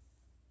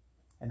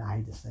 And I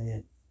hate to say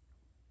it,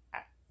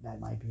 that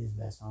might be his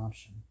best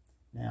option.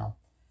 Now,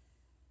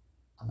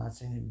 I'm not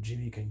saying that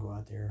Jimmy can go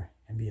out there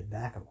and be a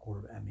backup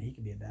quarterback. I mean, he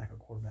can be a backup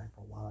quarterback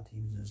for a lot of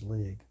teams in this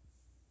league,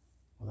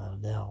 without a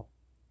doubt.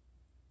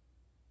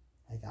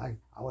 Like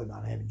I wouldn't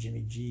mind having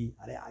Jimmy G.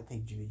 I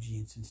think Jimmy G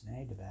in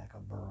Cincinnati to back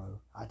up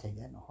Burrow. I'd take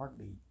that in a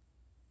heartbeat.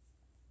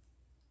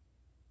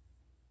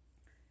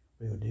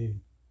 Real dude.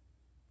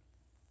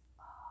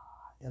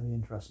 It'll be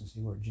interesting to see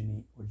where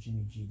Jimmy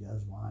G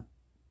does wind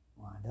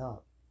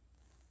up.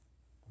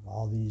 With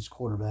all these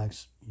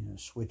quarterbacks,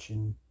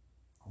 switching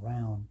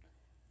around,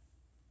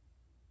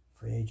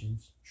 free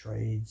agents,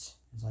 trades.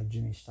 It's like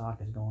Jimmy's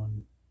stock is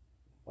going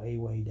way,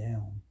 way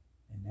down.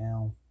 And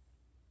now,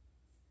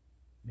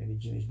 maybe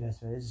Jimmy's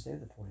best bet is to stay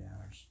with the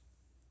 49ers.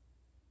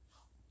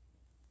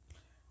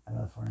 I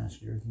know the 49ers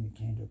did everything they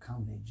can to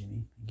accommodate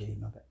Jimmy and get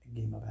him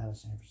up out of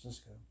San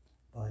Francisco.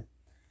 But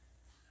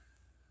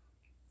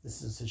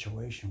this is a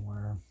situation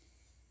where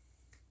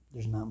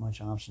there's not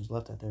much options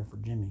left out there for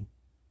Jimmy.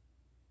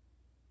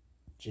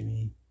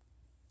 Jimmy,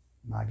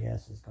 my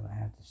guess is going to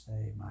have to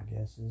stay. My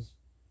guess is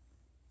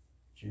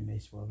Jimmy may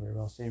very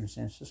well stay in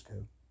San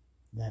Francisco.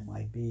 That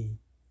might be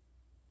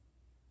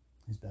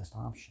his best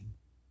option.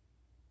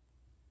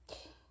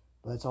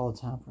 But that's all the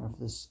time for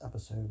this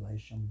episode,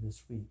 ladies and gentlemen,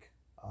 this week.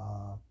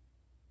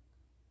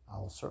 I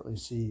will certainly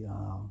see.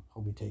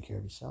 Hope you take care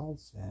of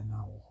yourselves, and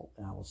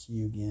I will see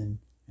you again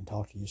and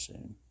talk to you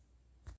soon.